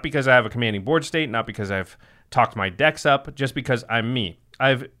me. Not because I have a commanding board state, not because I've talked my decks up, just because I'm me.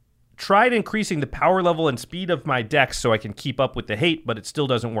 I've tried increasing the power level and speed of my decks so I can keep up with the hate, but it still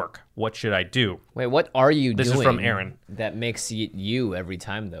doesn't work. What should I do? Wait, what are you doing? This is from Aaron. That makes you every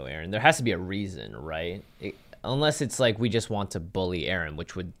time, though, Aaron. There has to be a reason, right? Unless it's like we just want to bully Aaron,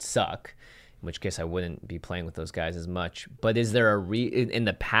 which would suck, in which case I wouldn't be playing with those guys as much. But is there in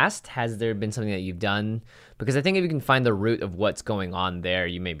the past, has there been something that you've done? Because I think if you can find the root of what's going on there,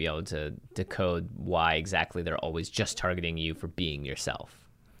 you may be able to decode why exactly they're always just targeting you for being yourself.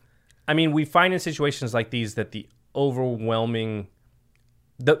 I mean, we find in situations like these that the overwhelming,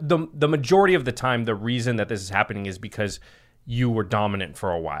 the majority of the time, the reason that this is happening is because you were dominant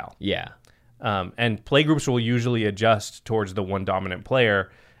for a while. Yeah. And play groups will usually adjust towards the one dominant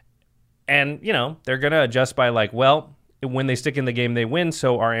player. And, they're going to adjust by like, well, when they stick in the game, they win.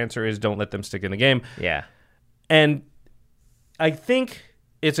 So our answer is don't let them stick in the game. Yeah. And I think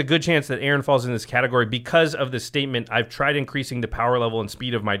it's a good chance that Aaron falls in this category because of the statement, I've tried increasing the power level and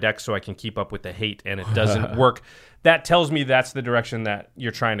speed of my deck so I can keep up with the hate, and it doesn't work. That tells me that's the direction that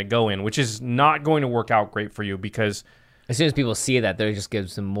you're trying to go in, which is not going to work out great for you because... As soon as people see that, that just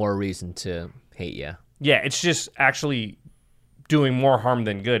gives them more reason to hate you. Yeah, it's just actually doing more harm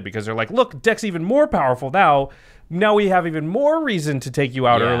than good because they're like, look, deck's even more powerful now. Now we have even more reason to take you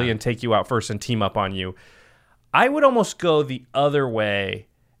out early and take you out first and team up on you. I would almost go the other way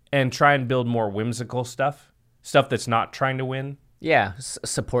and try and build more whimsical stuff that's not trying to win. Yeah,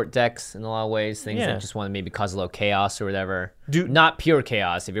 support decks in a lot of ways, things that just want to maybe cause a little chaos or whatever. Not pure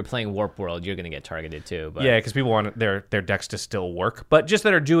chaos. If you're playing Warp World, you're going to get targeted too. But. Yeah, because people want their decks to still work, but just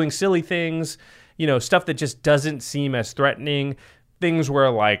that are doing silly things, stuff that just doesn't seem as threatening, things where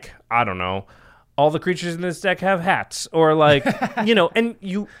like, I don't know, all the creatures in this deck have hats, or like, and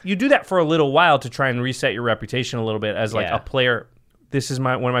you do that for a little while to try and reset your reputation a little bit as like a player. This is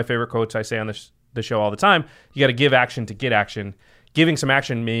one of my favorite quotes I say on the show all the time. You got to give action to get action. Giving some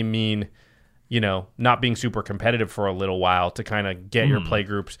action may mean, not being super competitive for a little while to kind of get your play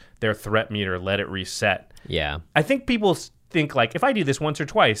groups, their threat meter, let it reset. Yeah. I think people think like, if I do this once or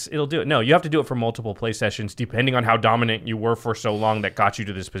twice, it'll do it. No, you have to do it for multiple play sessions, depending on how dominant you were for so long that got you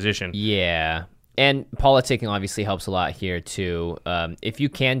to this position. Yeah. And politicking obviously helps a lot here, too. If you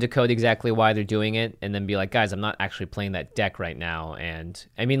can decode exactly why they're doing it and then be like, guys, I'm not actually playing that deck right now. And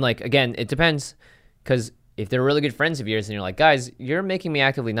I mean, like, again, it depends. Because if they're really good friends of yours and you're like, guys, you're making me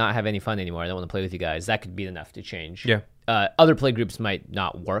actively not have any fun anymore. I don't want to play with you guys. That could be enough to change. Yeah. Other play groups might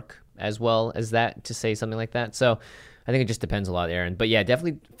not work as well as that to say something like that. So I think it just depends a lot, Aaron. But yeah,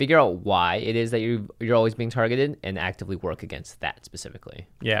 definitely figure out why it is that you're always being targeted and actively work against that specifically.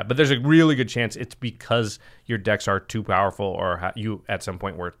 Yeah, but there's a really good chance it's because your decks are too powerful or you at some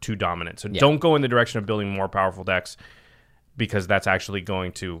point were too dominant. So don't go in the direction of building more powerful decks because that's actually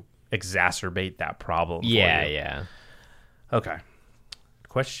going to exacerbate that problem. Yeah. Okay.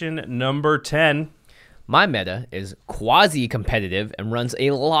 Question number 10. My meta is quasi-competitive and runs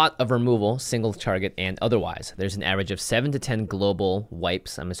a lot of removal, single target and otherwise. There's an average of 7 to 10 global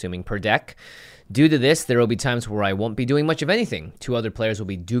wipes, I'm assuming, per deck. Due to this, there will be times where I won't be doing much of anything. 2 other players will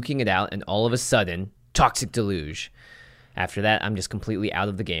be duking it out, and all of a sudden, Toxic Deluge. After that, I'm just completely out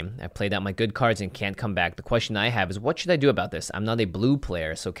of the game. I've played out my good cards and can't come back. The question I have is, what should I do about this? I'm not a blue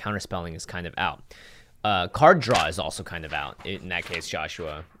player, so counterspelling is kind of out. Card draw is also kind of out in that case,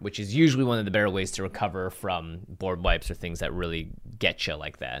 Joshua, which is usually one of the better ways to recover from board wipes or things that really get you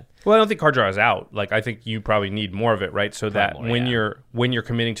like that. Well, I don't think card draw is out. Like, I think you probably need more of it, right? So that when you're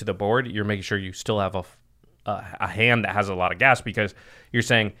committing to the board, you're making sure you still have a hand that has a lot of gas, because you're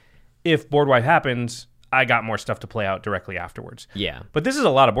saying, if board wipe happens, I got more stuff to play out directly afterwards. Yeah. But this is a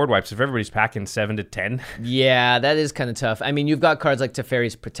lot of board wipes if everybody's packing 7 to 10. Yeah, that is kind of tough. I mean, you've got cards like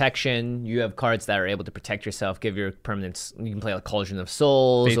Teferi's Protection. You have cards that are able to protect yourself, give your permanents. You can play like Cauldron of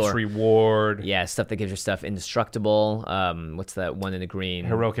Souls. Fate's Reward. Yeah, stuff that gives your stuff indestructible. What's that one in the green?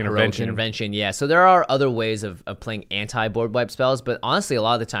 Heroic Intervention. Yeah, so there are other ways of playing anti-board wipe spells. But honestly, a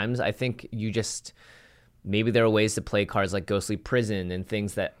lot of the times, I think you just... Maybe there are ways to play cards like Ghostly Prison and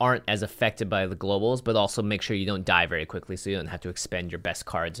things that aren't as affected by the globals, but also make sure you don't die very quickly so you don't have to expend your best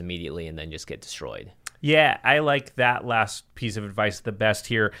cards immediately and then just get destroyed. Yeah, I like that last piece of advice the best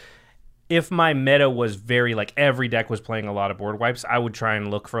here. If my meta was very, like, every deck was playing a lot of board wipes, I would try and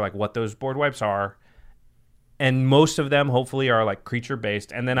look for, like, what those board wipes are. And most of them, hopefully, are, like,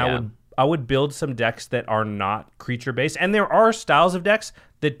 creature-based. And then I would build some decks that are not creature-based. And there are styles of decks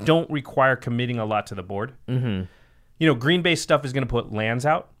that don't require committing a lot to the board. Mm-hmm. You know, green-based stuff is going to put lands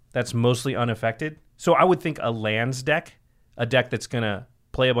out. That's mostly unaffected. So I would think a lands deck, a deck that's going to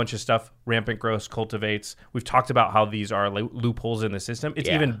play a bunch of stuff, Rampant Growth, Cultivates. We've talked about how these are loopholes in the system. It's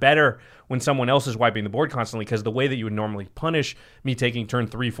even better when someone else is wiping the board constantly, because the way that you would normally punish me taking turn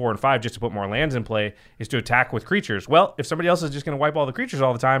 3, 4, and 5 just to put more lands in play is to attack with creatures. Well, if somebody else is just going to wipe all the creatures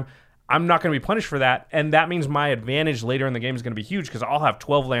all the time, I'm not going to be punished for that, and that means my advantage later in the game is going to be huge because I'll have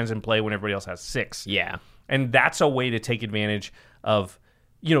 12 lands in play when everybody else has 6. Yeah. And that's a way to take advantage of,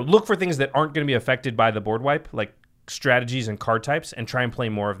 look for things that aren't going to be affected by the board wipe, like strategies and card types, and try and play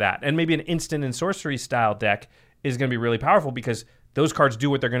more of that. And maybe an instant and sorcery style deck is going to be really powerful because those cards do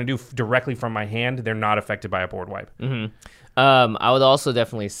what they're going to do directly from my hand. They're not affected by a board wipe. Mm-hmm. I would also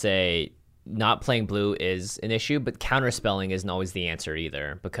definitely say not playing blue is an issue, but counterspelling isn't always the answer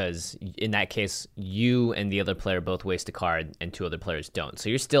either, because in that case, you and the other player both waste a card and 2 other players don't. So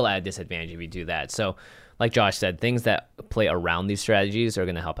you're still at a disadvantage if you do that. So like Josh said, things that play around these strategies are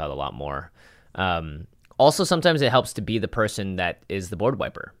going to help out a lot more. Also, sometimes it helps to be the person that is the board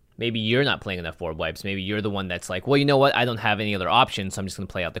wiper. Maybe you're not playing enough board wipes. Maybe you're the one that's like, well, you know what? I don't have any other options, so I'm just going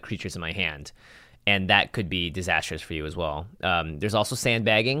to play out the creatures in my hand. And that could be disastrous for you as well. There's also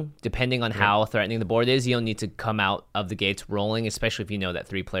sandbagging. Depending on how threatening the board is, you don't need to come out of the gates rolling, especially if you know that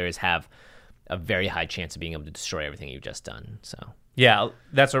 3 players have a very high chance of being able to destroy everything you've just done. So Yeah,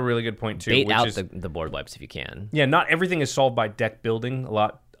 that's a really good point too. bait which out is, the board wipes if you can. Yeah, not everything is solved by deck building. A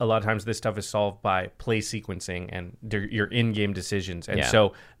lot of times this stuff is solved by play sequencing and your in-game decisions. And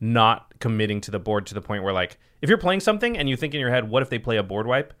so not committing to the board to the point where, like, if you're playing something and you think in your head, what if they play a board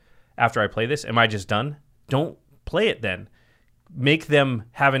wipe after I play this? Am I just done? Don't play it then. Make them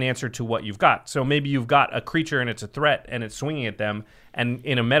have an answer to what you've got. So maybe you've got a creature and it's a threat and it's swinging at them. And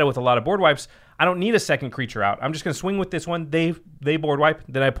in a meta with a lot of board wipes, I don't need a second creature out. I'm just going to swing with this one. They board wipe.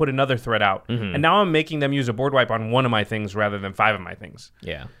 Then I put another threat out. And now I'm making them use a board wipe on one of my things rather than 5 of my things.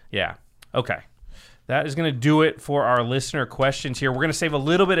 Yeah. Yeah. Okay. That is going to do it for our listener questions here. We're going to save a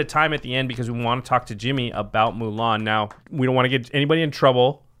little bit of time at the end because we want to talk to Jimmy about Mulan. Now, we don't want to get anybody in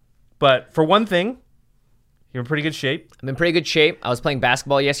trouble. But for one thing, you're in pretty good shape. I'm in pretty good shape. I was playing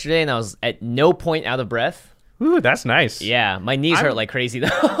basketball yesterday, and I was at no point out of breath. Ooh, that's nice. Yeah, my knees hurt like crazy,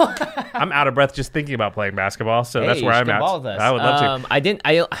 though. I'm out of breath just thinking about playing basketball, so Hey, that's you where should I'm come at. ball with us. I would love to.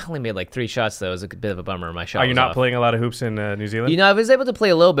 I only made like 3 shots, though. It was a bit of a bummer. My shot Are you was not off. playing a lot of hoops in New Zealand? You know, I was able to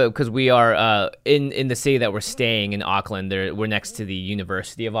play a little bit because we are in the city that we're staying in Auckland. We're next to the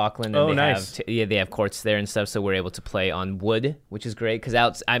University of Auckland. And Oh, they nice. They have courts there and stuff, so we're able to play on wood, which is great.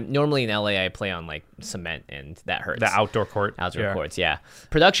 Because I'm normally in LA, I play on like cement, and that hurts. The outdoor court. Outdoor courts, yeah.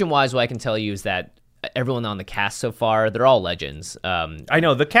 Production-wise, what I can tell you is that everyone on the cast so far, they're all legends. I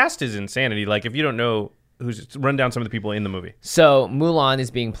know. The cast is insanity. Like, if you don't know run down some of the people in the movie. So Mulan is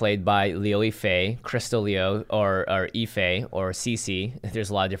being played by Liu Yifei, Crystal Liu, or Yifei, or Cici.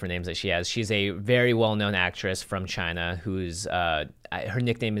 There's a lot of different names that she has. She's a very well-known actress from China who's her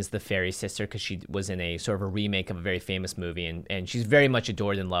nickname is the Fairy Sister because she was in a sort of a remake of a very famous movie, and she's very much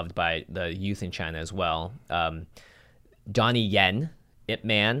adored and loved by the youth in China as well. Donnie Yen, Ip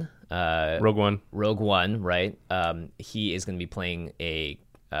Man, Rogue One, right? He is going to be playing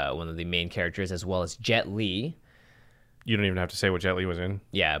one of the main characters, as well as Jet Li. You don't even have to say what Jet Li was in.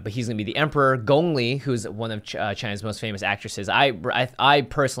 Yeah, but he's going to be the Emperor. Gong Li, who's one of China's most famous actresses. I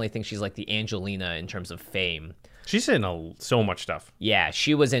personally think she's like the Angelina in terms of fame. She's in so much stuff. Yeah,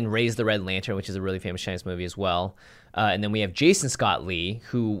 she was in Raise the Red Lantern, which is a really famous Chinese movie as well. And then we have Jason Scott Lee,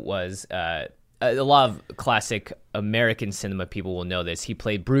 who was... a lot of classic American cinema people will know this. He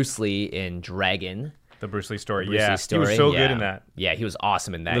played Bruce Lee in Dragon. The Bruce Lee story. He was so good in that. Yeah, he was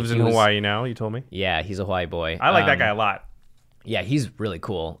awesome in that. Lives in Hawaii now, you told me. Yeah, he's a Hawaii boy. I like that guy a lot. Yeah, he's really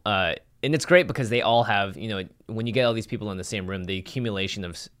cool. And it's great because they all have, when you get all these people in the same room, the accumulation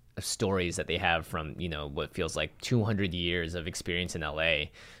of stories that they have from, what feels like 200 years of experience in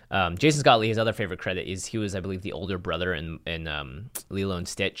LA. Jason Scott Lee, his other favorite credit is he was, I believe, the older brother in Lilo and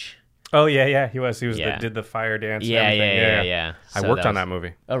Stitch. Oh, yeah, he was. He was did the fire dance and everything. Yeah. I worked on that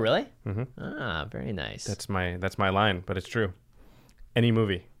movie. Oh, really? Mm-hmm. Ah, very nice. That's my line, but it's true. Any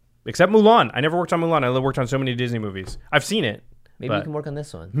movie. Except Mulan. I never worked on Mulan. I worked on so many Disney movies. I've seen it. Maybe you can work on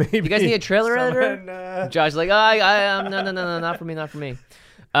this one. Maybe. You guys need a trailer editor? Josh's like, no, not for me.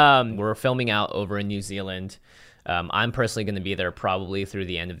 We're filming out over in New Zealand. I'm personally going to be there probably through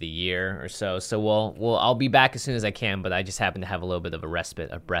the end of the year or so. So I'll be back as soon as I can, but I just happen to have a little bit of a respite,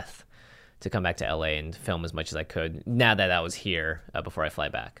 a breath, to come back to LA and film as much as I could now that I was here before I fly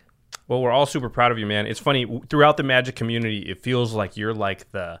back. Well, we're all super proud of you, man. It's funny, throughout the Magic community, it feels like you're like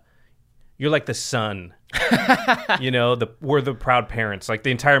the son. We're the proud parents. Like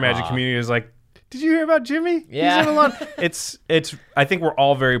the entire Magic community is like, did you hear about Jimmy? Yeah. He's in Mulan. It's I think we're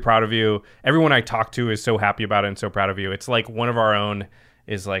all very proud of you. Everyone I talk to is so happy about it and so proud of you. It's like one of our own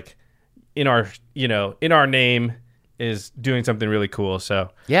is like in our name is doing something really cool. So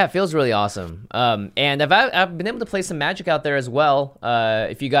yeah, it feels really awesome. And I've been able to play some Magic out there as well.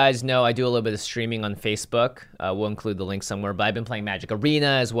 If you guys know, I do a little bit of streaming on Facebook. We'll include the link somewhere. But I've been playing Magic Arena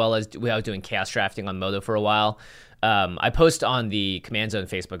as well as I was doing Chaos Drafting on Moto for a while. I post on the Command Zone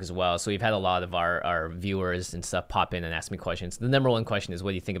Facebook as well. So we've had a lot of our viewers and stuff pop in and ask me questions. The number one question is, what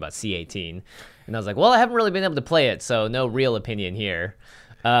do you think about C18? And I was like, well, I haven't really been able to play it, so no real opinion here.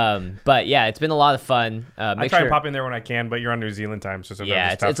 But yeah, it's been a lot of fun. I try to pop in there when I can, but you're on New Zealand time, so sometimes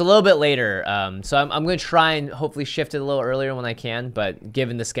yeah, it's tough. it's a little bit later. So I'm going to try and hopefully shift it a little earlier when I can. But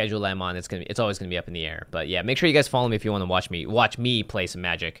given the schedule I'm on, it's always going to be up in the air. But yeah, make sure you guys follow me if you want to watch me play some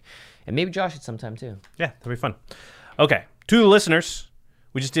Magic, and maybe Josh at some time too. Yeah, that'll be fun. Okay, to the listeners,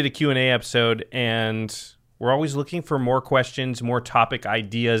 we just did a Q&A episode, and we're always looking for more questions, more topic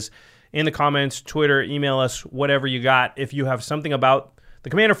ideas in the comments, Twitter, email us, whatever you got. If you have something about the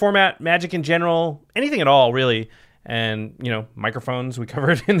Commander format, Magic in general, anything at all, really. And, microphones, we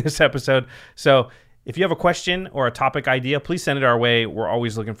covered in this episode. So if you have a question or a topic idea, please send it our way. We're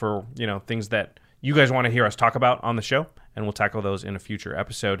always looking for, things that you guys want to hear us talk about on the show, and we'll tackle those in a future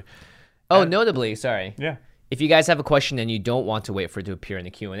episode. Oh, notably, sorry. Yeah. If you guys have a question and you don't want to wait for it to appear in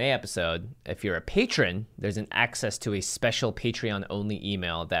the Q&A episode, if you're a patron, there's an access to a special Patreon-only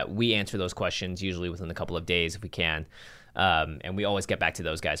email that we answer those questions, usually within a couple of days if we can. And we always get back to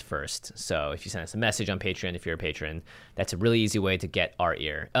those guys first. So if you send us a message on Patreon, if you're a patron, that's a really easy way to get our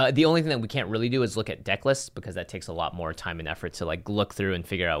ear. The only thing that we can't really do is look at deck lists, because that takes a lot more time and effort to look through and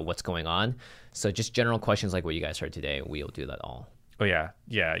figure out what's going on. So just general questions like what you guys heard today, we'll do that all. Oh, yeah.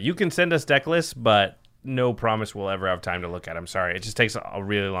 Yeah, you can send us deck lists, but no promise we'll ever have time to look at them. Sorry. It just takes a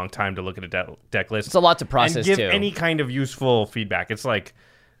really long time to look at a deck list. It's a lot to process, and give too. any kind of useful feedback. It's like,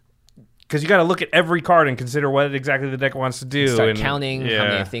 because you got to look at every card and consider what exactly the deck wants to do. Start counting how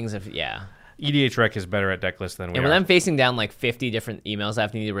many things. EDH Rec is better at deck lists than we are. And when I'm facing down 50 different emails I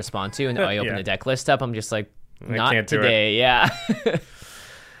have to need to respond to, and I open the deck list up, I'm just like, not today. Yeah.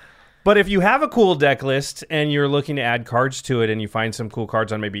 But if you have a cool deck list and you're looking to add cards to it, and you find some cool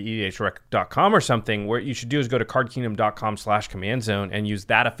cards on maybe EDHREC.com or something, what you should do is go to cardkingdom.com/command zone and use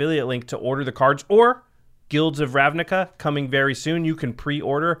that affiliate link to order the cards, or Guilds of Ravnica coming very soon. You can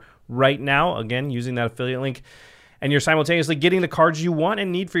pre-order right now, again, using that affiliate link. And you're simultaneously getting the cards you want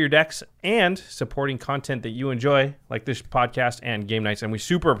and need for your decks and supporting content that you enjoy, like this podcast and game nights, and we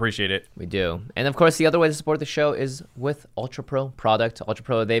super appreciate it. We do. And, of course, the other way to support the show is with Ultra Pro product. Ultra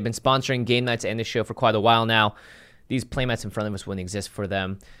Pro, they've been sponsoring game nights and the show for quite a while now. These playmats in front of us wouldn't exist for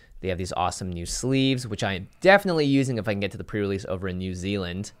them. They have these awesome new sleeves, which I am definitely using if I can get to the pre-release over in New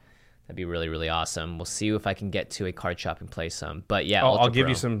Zealand. That'd be really, really awesome. We'll see if I can get to a card shop and play some. But yeah, I'll give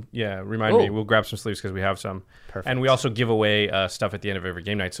you some. Yeah, remind me. We'll grab some sleeves because we have some. Perfect. And we also give away stuff at the end of every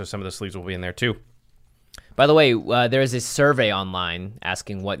game night, so some of the sleeves will be in there too. By the way, there is a survey online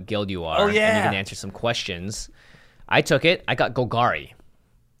asking what guild you are. Oh, yeah. And you can answer some questions. I took it. I got Golgari.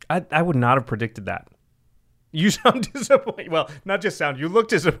 I would not have predicted that. You sound disappointed. Well, not just sound. You look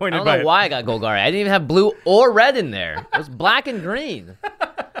disappointed. I don't know why I got Golgari. I didn't even have blue or red in there. It was black and green.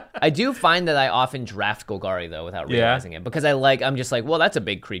 I do find that I often draft Golgari, though, without realizing it. Because I'm just like, well, that's a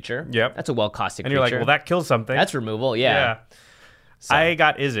big creature. Yep. That's a well-costed creature. And you're like, well, that kills something. That's removal, yeah. So. I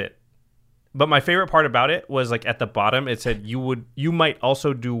got Izzet. But my favorite part about it was at the bottom, it said you might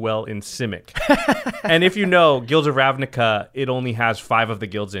also do well in Simic. And if you know, Guilds of Ravnica, it only has 5 of the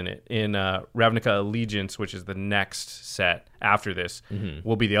guilds in it. In Ravnica Allegiance, which is the next set after this,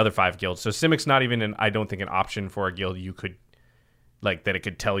 will be the other 5 guilds. So Simic's not even, I don't think, an option for a guild you could, that it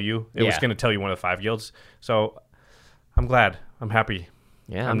could tell you. It was going to tell you one of the 5 guilds. So I'm glad. I'm happy.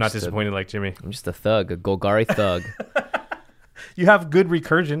 Yeah, I'm not disappointed like Jimmy. I'm just a thug, a Golgari thug. You have good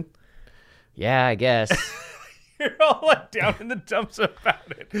recursion. Yeah, I guess. You're all down in the dumps about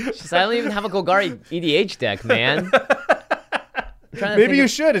it. I don't even have a Golgari EDH deck, man. Maybe you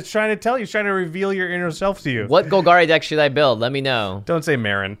should. It's trying to tell you. It's trying to reveal your inner self to you. What Golgari deck should I build? Let me know. Don't say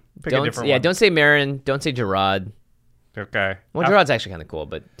Marin. Pick a different one. Yeah, don't say Marin. Don't say Gerard. Okay. Well, Gerard's actually kind of cool,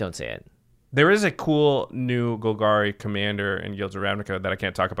 but don't say it. There is a cool new Golgari commander in Guilds of Ravnica that I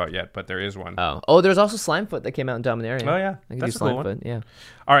can't talk about yet, but there is one. Oh, there's also Slimefoot that came out in Dominaria. Oh, yeah. I can do Slimefoot, yeah.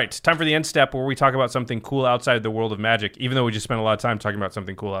 All right, it's time for the end step where we talk about something cool outside the world of Magic, even though we just spent a lot of time talking about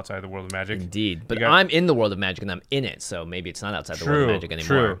something cool outside the world of Magic. Indeed. But I'm in the world of Magic, and I'm in it, so maybe it's not outside the world of Magic anymore.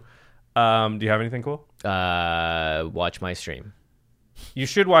 True. Do you have anything cool? Watch my stream. You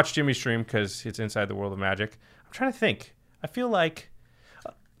should watch Jimmy's stream because it's inside the world of Magic. I'm trying to think. I feel like...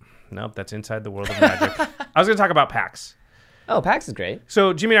 Nope, that's inside the world of Magic. I was going to talk about PAX. Oh, PAX is great.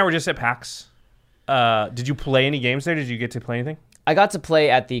 So Jimmy and I were just at PAX. Did you play any games there? Did you get to play anything? I got to play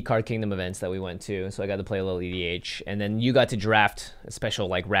at the Card Kingdom events that we went to, so I got to play a little EDH. And then you got to draft a special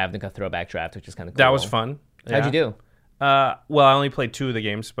Ravnica throwback draft, which is kind of cool. That was fun. How'd you do? Well, I only played 2 of the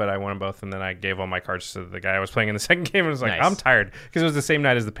games, but I won them both, and then I gave all my cards to the guy I was playing in the second game, and I was like, nice. I'm tired, because it was the same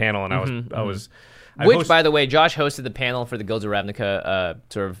night as the panel, and by the way, Josh hosted the panel for the Guilds of Ravnica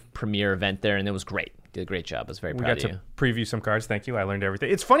sort of premiere event there, and it was great. did a great job. I was very We proud got of you. to preview some cards. Thank you. I learned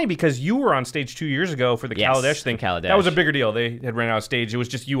everything. It's funny because you were on stage 2 years ago for the Yes, Kaladesh thing. for Kaladesh. That was a bigger deal. They had ran out of stage. It was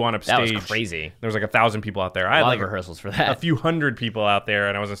just you on a That stage. was crazy. There was like 1,000 people out there. I A had lot like of rehearsals for a that. few hundred people out there,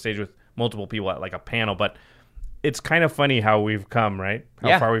 and I was on stage with multiple people at like a panel. But it's kind of funny how we've come, right?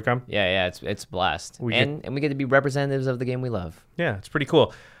 How far we've come. Yeah, it's a blast. We and we get to be representatives of the game we love. Yeah, it's pretty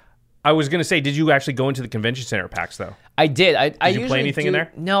cool. I was gonna say, did you actually go into the convention center at PAX though? I did. I Did you usually play anything in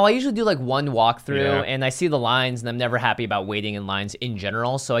there? No, I usually do like one walkthrough, Yeah. and I see the lines, and I'm never happy about waiting in lines in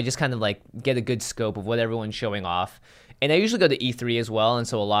general. So I just kind of like get a good scope of what everyone's showing off. And I usually go to E3 as well, and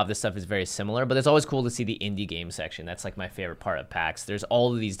so a lot of this stuff is very similar. But it's always cool to see the indie game section. That's like my favorite part of PAX. There's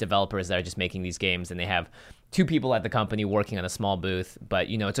all of these developers that are just making these games, and they have 2 people at the company working on a small booth. But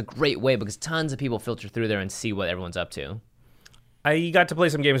you know, it's a great way because tons of people filter through there and see what everyone's up to. I got to play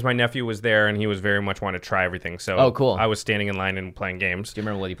some games. My nephew was there, and he was very much wanting to try everything. So Oh, cool. I was standing in line and playing games. Do you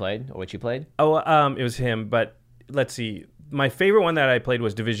remember what he played or what you played? Oh, it was him. But let's see. My favorite one that I played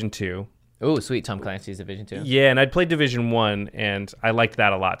was Division 2. Oh, sweet. Tom Clancy's Division 2. Yeah, and I'd played Division 1, and I liked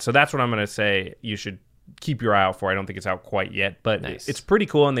that a lot. So that's what I'm going to say you should keep your eye out for. I don't think it's out quite yet, but Nice. it's pretty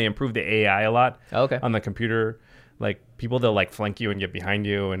cool, and they improved the AI a lot Okay. on the computer. Like, people, they'll, like, flank you and get behind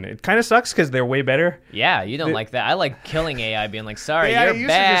you, and it kind of sucks because they're way better. Yeah, you don't like that. I like killing AI, being like, sorry, I you're used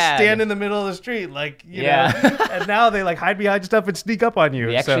bad. to just stand in the middle of the street, like, you Yeah. know, and now they, like, hide behind stuff and sneak up on you.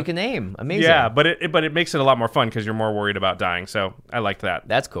 We actually can aim. Amazing. Yeah, but it makes it a lot more fun because you're more worried about dying. So I liked that.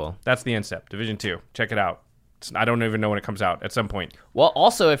 That's cool. That's the Incept, Division 2. Check it out. I don't even know when it comes out. At some point. Well,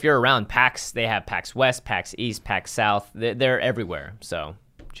 also, if you're around PAX, they have PAX West, PAX East, PAX South. They're everywhere. So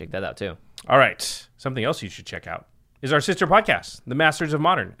check that out, too. All right. Something else you should check out is our sister podcast, The Masters of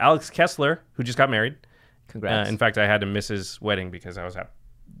Modern. Alex Kessler, who just got married. Congrats. In fact, I had to miss his wedding because I was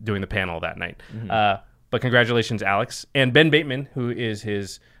doing the panel that night. Mm-hmm. But congratulations, Alex. And Ben Bateman, who is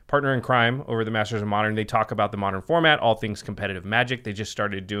his partner in crime over The Masters of Modern. They talk about the modern format, all things competitive Magic. They just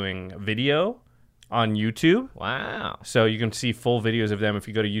started doing video on YouTube. Wow. So you can see full videos of them if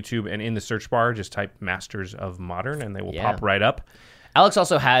you go to YouTube, and in the search bar, just type Masters of Modern, and they will pop right up. Alex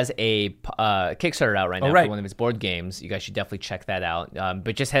also has a Kickstarter out right now right. for one of his board games. You guys should definitely check that out.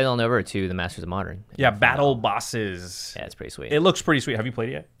 But just head on over to the Masters of Modern. Yeah, Battle Bosses. Yeah, it's pretty sweet. It looks pretty sweet. Have you played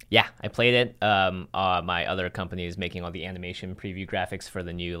it yet? Yeah, I played it. My other company is making all the animation preview graphics for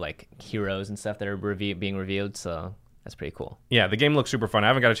the new like heroes and stuff that are being revealed. So that's pretty cool. Yeah, the game looks super fun. I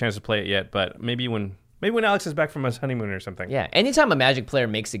haven't got a chance to play it yet, but maybe when Alex is back from his honeymoon or something. Yeah, anytime a Magic player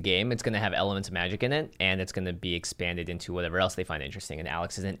makes a game, it's going to have elements of Magic in it, and it's going to be expanded into whatever else they find interesting. And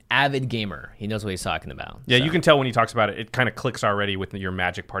Alex is an avid gamer. He knows what he's talking about. Yeah, so. you can tell when he talks about it. It kind of clicks already with your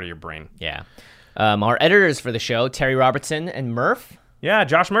Magic part of your brain. Yeah. Our editors for the show, Terry Robertson and Murph. Yeah,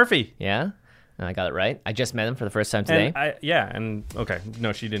 Josh Murphy. Yeah, I got it right. I just met him for the first time today. Okay.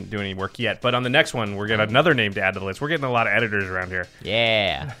 No, she didn't do any work yet. But on the next one, we're getting another name to add to the list. We're getting a lot of editors around here.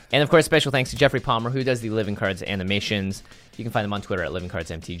 Yeah. And, of course, special thanks to Jeffrey Palmer, who does the Living Cards animations. You can find him on Twitter at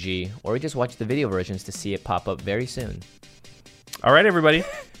LivingCardsMTG, or just watch the video versions to see it pop up very soon. All right, everybody.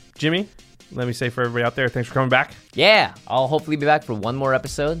 Jimmy, let me say for everybody out there, thanks for coming back. Yeah. I'll hopefully be back for one more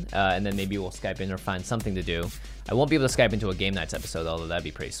episode, and then maybe we'll Skype in or find something to do. I won't be able to Skype into a Game Nights episode, although that'd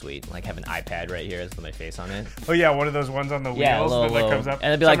be pretty sweet. Like, have an iPad right here with my face on it. Oh, yeah, one of those ones on the Yeah, wheels little- that comes up.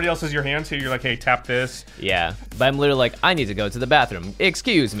 and it'd be Somebody like- else is your hand, so you're like, hey, tap this. Yeah. But I'm literally like, I need to go to the bathroom.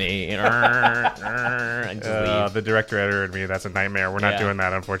 Excuse me. And just leave. The director editor and me, that's a nightmare. We're not Yeah. doing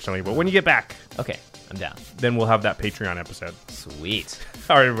that, unfortunately. But when you get back, Okay, I'm down. then we'll have that Patreon episode. Sweet.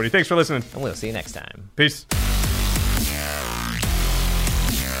 All right, everybody. Thanks for listening. And we'll see you next time. Peace.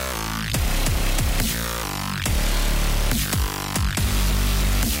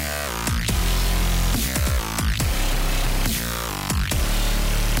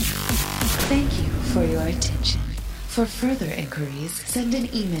 Thank you for your attention. For further inquiries, send an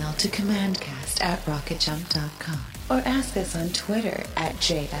email to commandcast@rocketjump.com or ask us on Twitter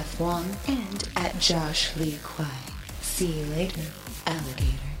 @JFWong and @JoshLeeQuai. See you later,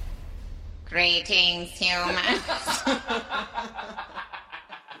 alligator. Greetings, humans.